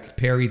Jack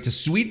Perry, to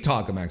sweet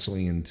talk him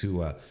actually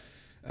into,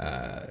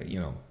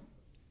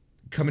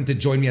 coming to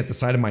join me at the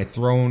side of my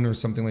throne or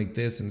something like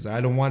this. And say,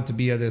 I don't want to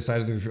be at the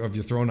side of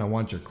your throne. I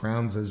want your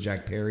crown, says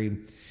Jack Perry.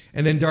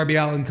 And then Darby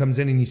Allin comes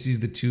in and he sees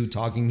the two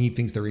talking. He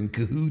thinks they're in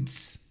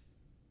cahoots.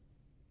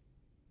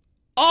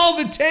 All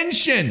the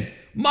tension.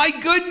 My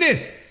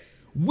goodness.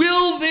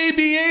 Will they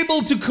be able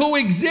to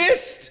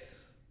coexist?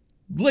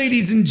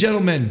 Ladies and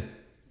gentlemen,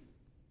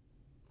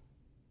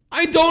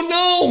 I don't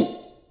know.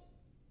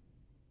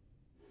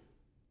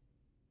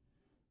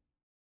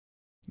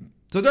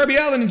 So Darby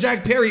Allin and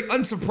Jack Perry,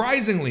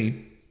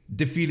 unsurprisingly,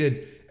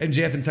 defeated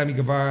MJF and Sammy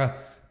Guevara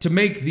to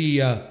make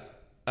the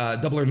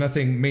Double or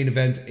Nothing main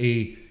event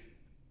a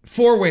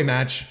four-way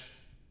match.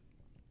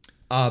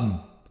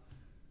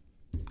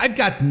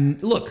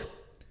 Look,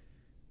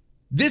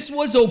 this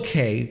was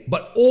okay,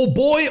 but oh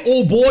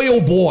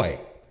boy,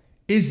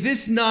 is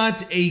this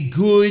not a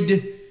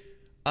good,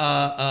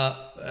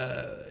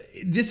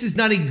 this is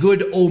not a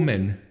good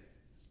omen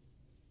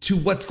to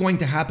what's going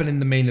to happen in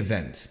the main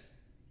event.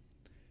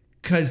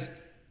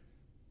 Because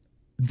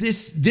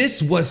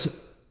this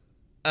was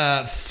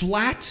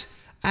flat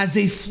as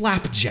a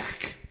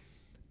flapjack.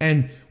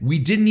 And we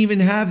didn't even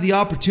have the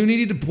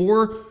opportunity to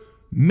pour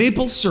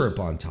maple syrup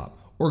on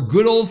top, or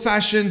good old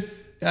fashioned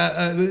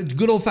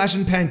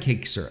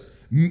pancake syrup,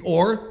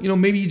 or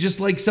maybe you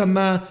just like some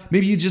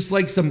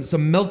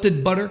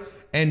melted butter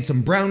and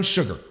some brown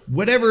sugar,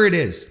 whatever it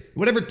is,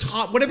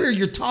 whatever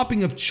your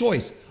topping of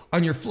choice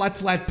on your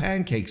flat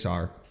pancakes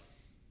are.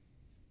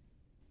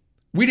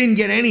 We didn't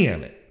get any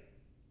of it.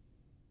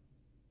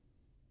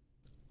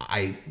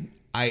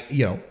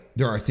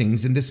 There are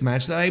things in this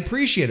match that I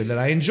appreciated, that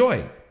I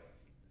enjoyed.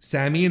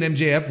 Sammy and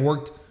MJF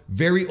worked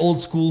very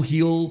old school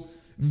heel,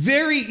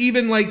 very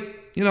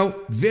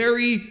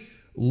very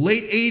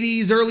late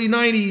 80s, early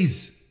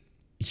 90s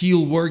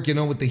heel work,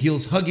 with the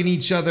heels hugging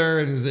each other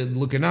and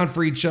looking out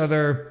for each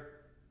other.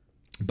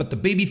 But the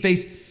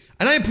babyface,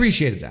 and I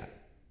appreciated that.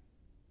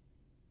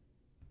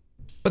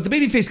 But the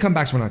babyface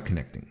comebacks were not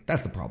connecting.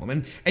 That's the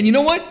problem. And you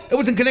know what? It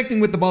wasn't connecting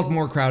with the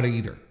Baltimore crowd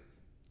either.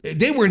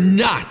 They were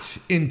not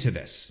into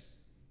this.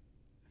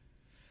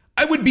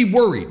 I would be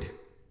worried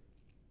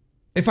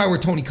if I were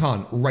Tony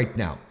Khan right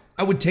now.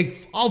 I would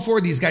take all four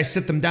of these guys,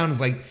 sit them down, and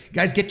like,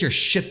 guys, get your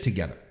shit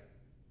together.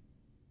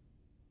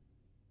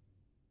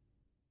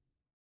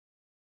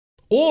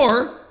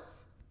 Or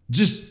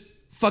just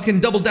fucking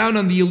double down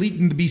on the elite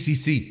and the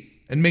BCC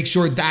and make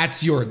sure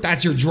that's your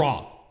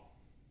draw.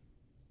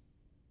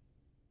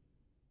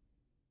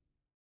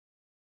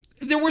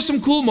 There were some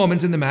cool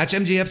moments in the match.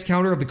 MJF's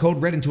counter of the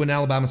Code Red into an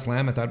Alabama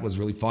Slam I thought was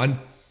really fun.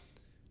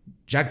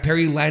 Jack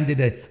Perry landed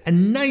a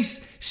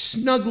nice,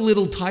 snug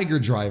little tiger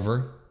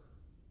driver.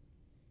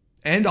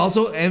 And I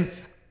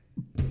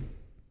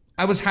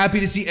was happy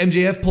to see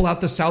MJF pull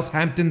out the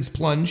Southampton's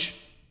plunge.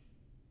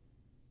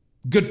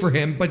 Good for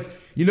him. But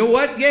you know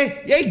what?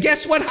 Yeah,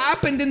 guess what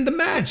happened in the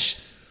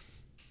match?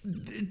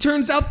 It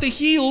turns out the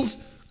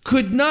heels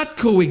could not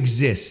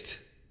coexist.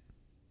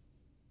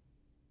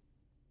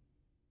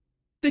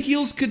 The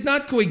heels could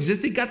not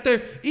coexist. They got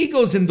their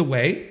egos in the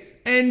way,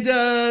 and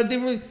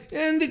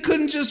they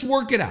couldn't just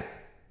work it out.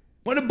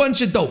 What a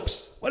bunch of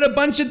dopes! What a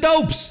bunch of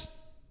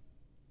dopes!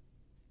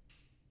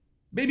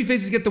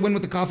 Babyfaces get the win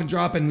with the coffin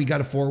drop, and we got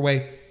a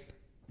four-way.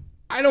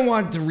 I don't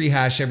want to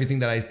rehash everything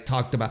that I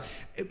talked about.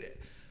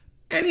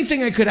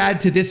 Anything I could add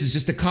to this is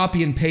just a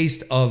copy and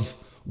paste of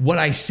what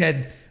I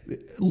said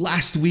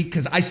last week,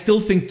 because I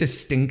still think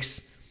this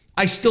stinks.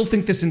 I still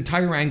think this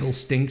entire angle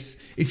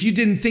stinks. If you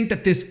didn't think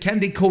that this Can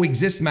They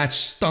Coexist match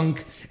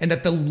stunk and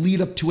that the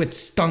lead up to it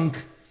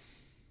stunk,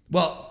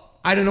 well,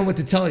 I don't know what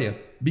to tell you,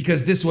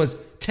 because this was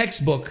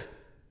textbook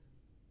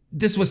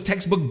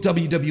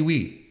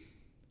WWE.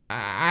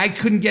 I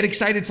couldn't get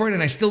excited for it,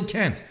 and I still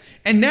can't.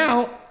 And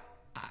now,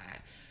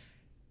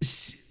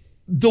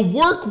 the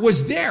work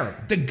was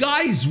there. The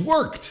guys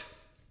worked.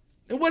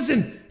 It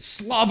wasn't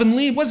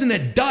slovenly. It wasn't a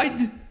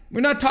dud.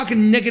 We're not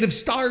talking negative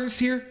stars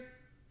here.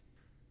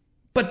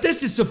 But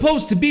this is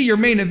supposed to be your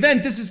main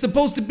event. This is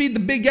supposed to be the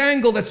big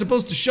angle that's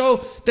supposed to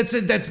show, that's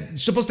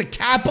supposed to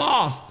cap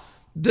off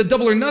the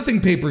Double or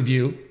Nothing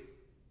pay-per-view.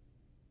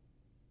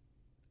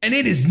 And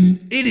it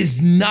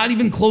is not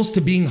even close to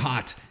being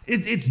hot.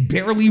 It's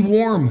barely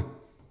warm.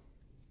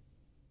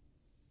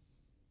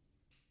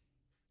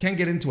 Can't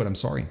get into it, I'm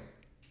sorry.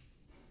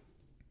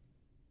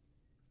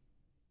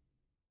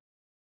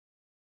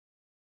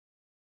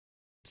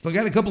 Still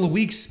got a couple of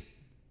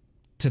weeks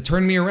to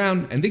turn me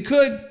around, and they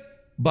could,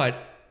 but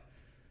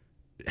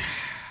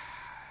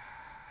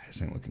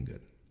this ain't looking good.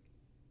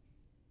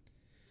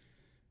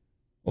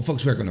 Well,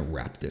 folks, we're going to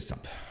wrap this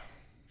up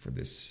for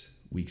this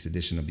week's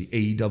edition of the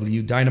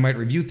AEW Dynamite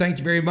Review. Thank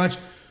you very much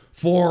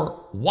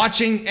for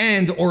watching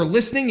and or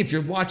listening. If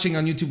you're watching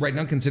on YouTube right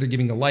now, consider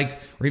giving a like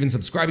or even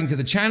subscribing to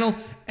the channel.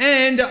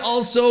 And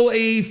also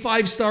a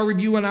 5-star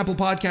review on Apple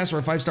Podcasts or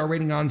a 5-star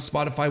rating on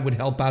Spotify would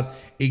help out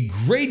a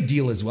great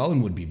deal as well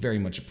and would be very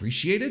much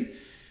appreciated.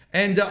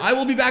 And I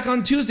will be back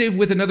on Tuesday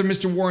with another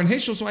Mr. Warren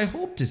Hayes show, so I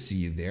hope to see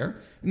you there.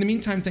 In the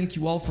meantime, thank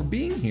you all for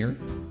being here,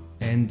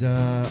 and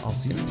I'll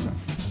see you next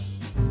time.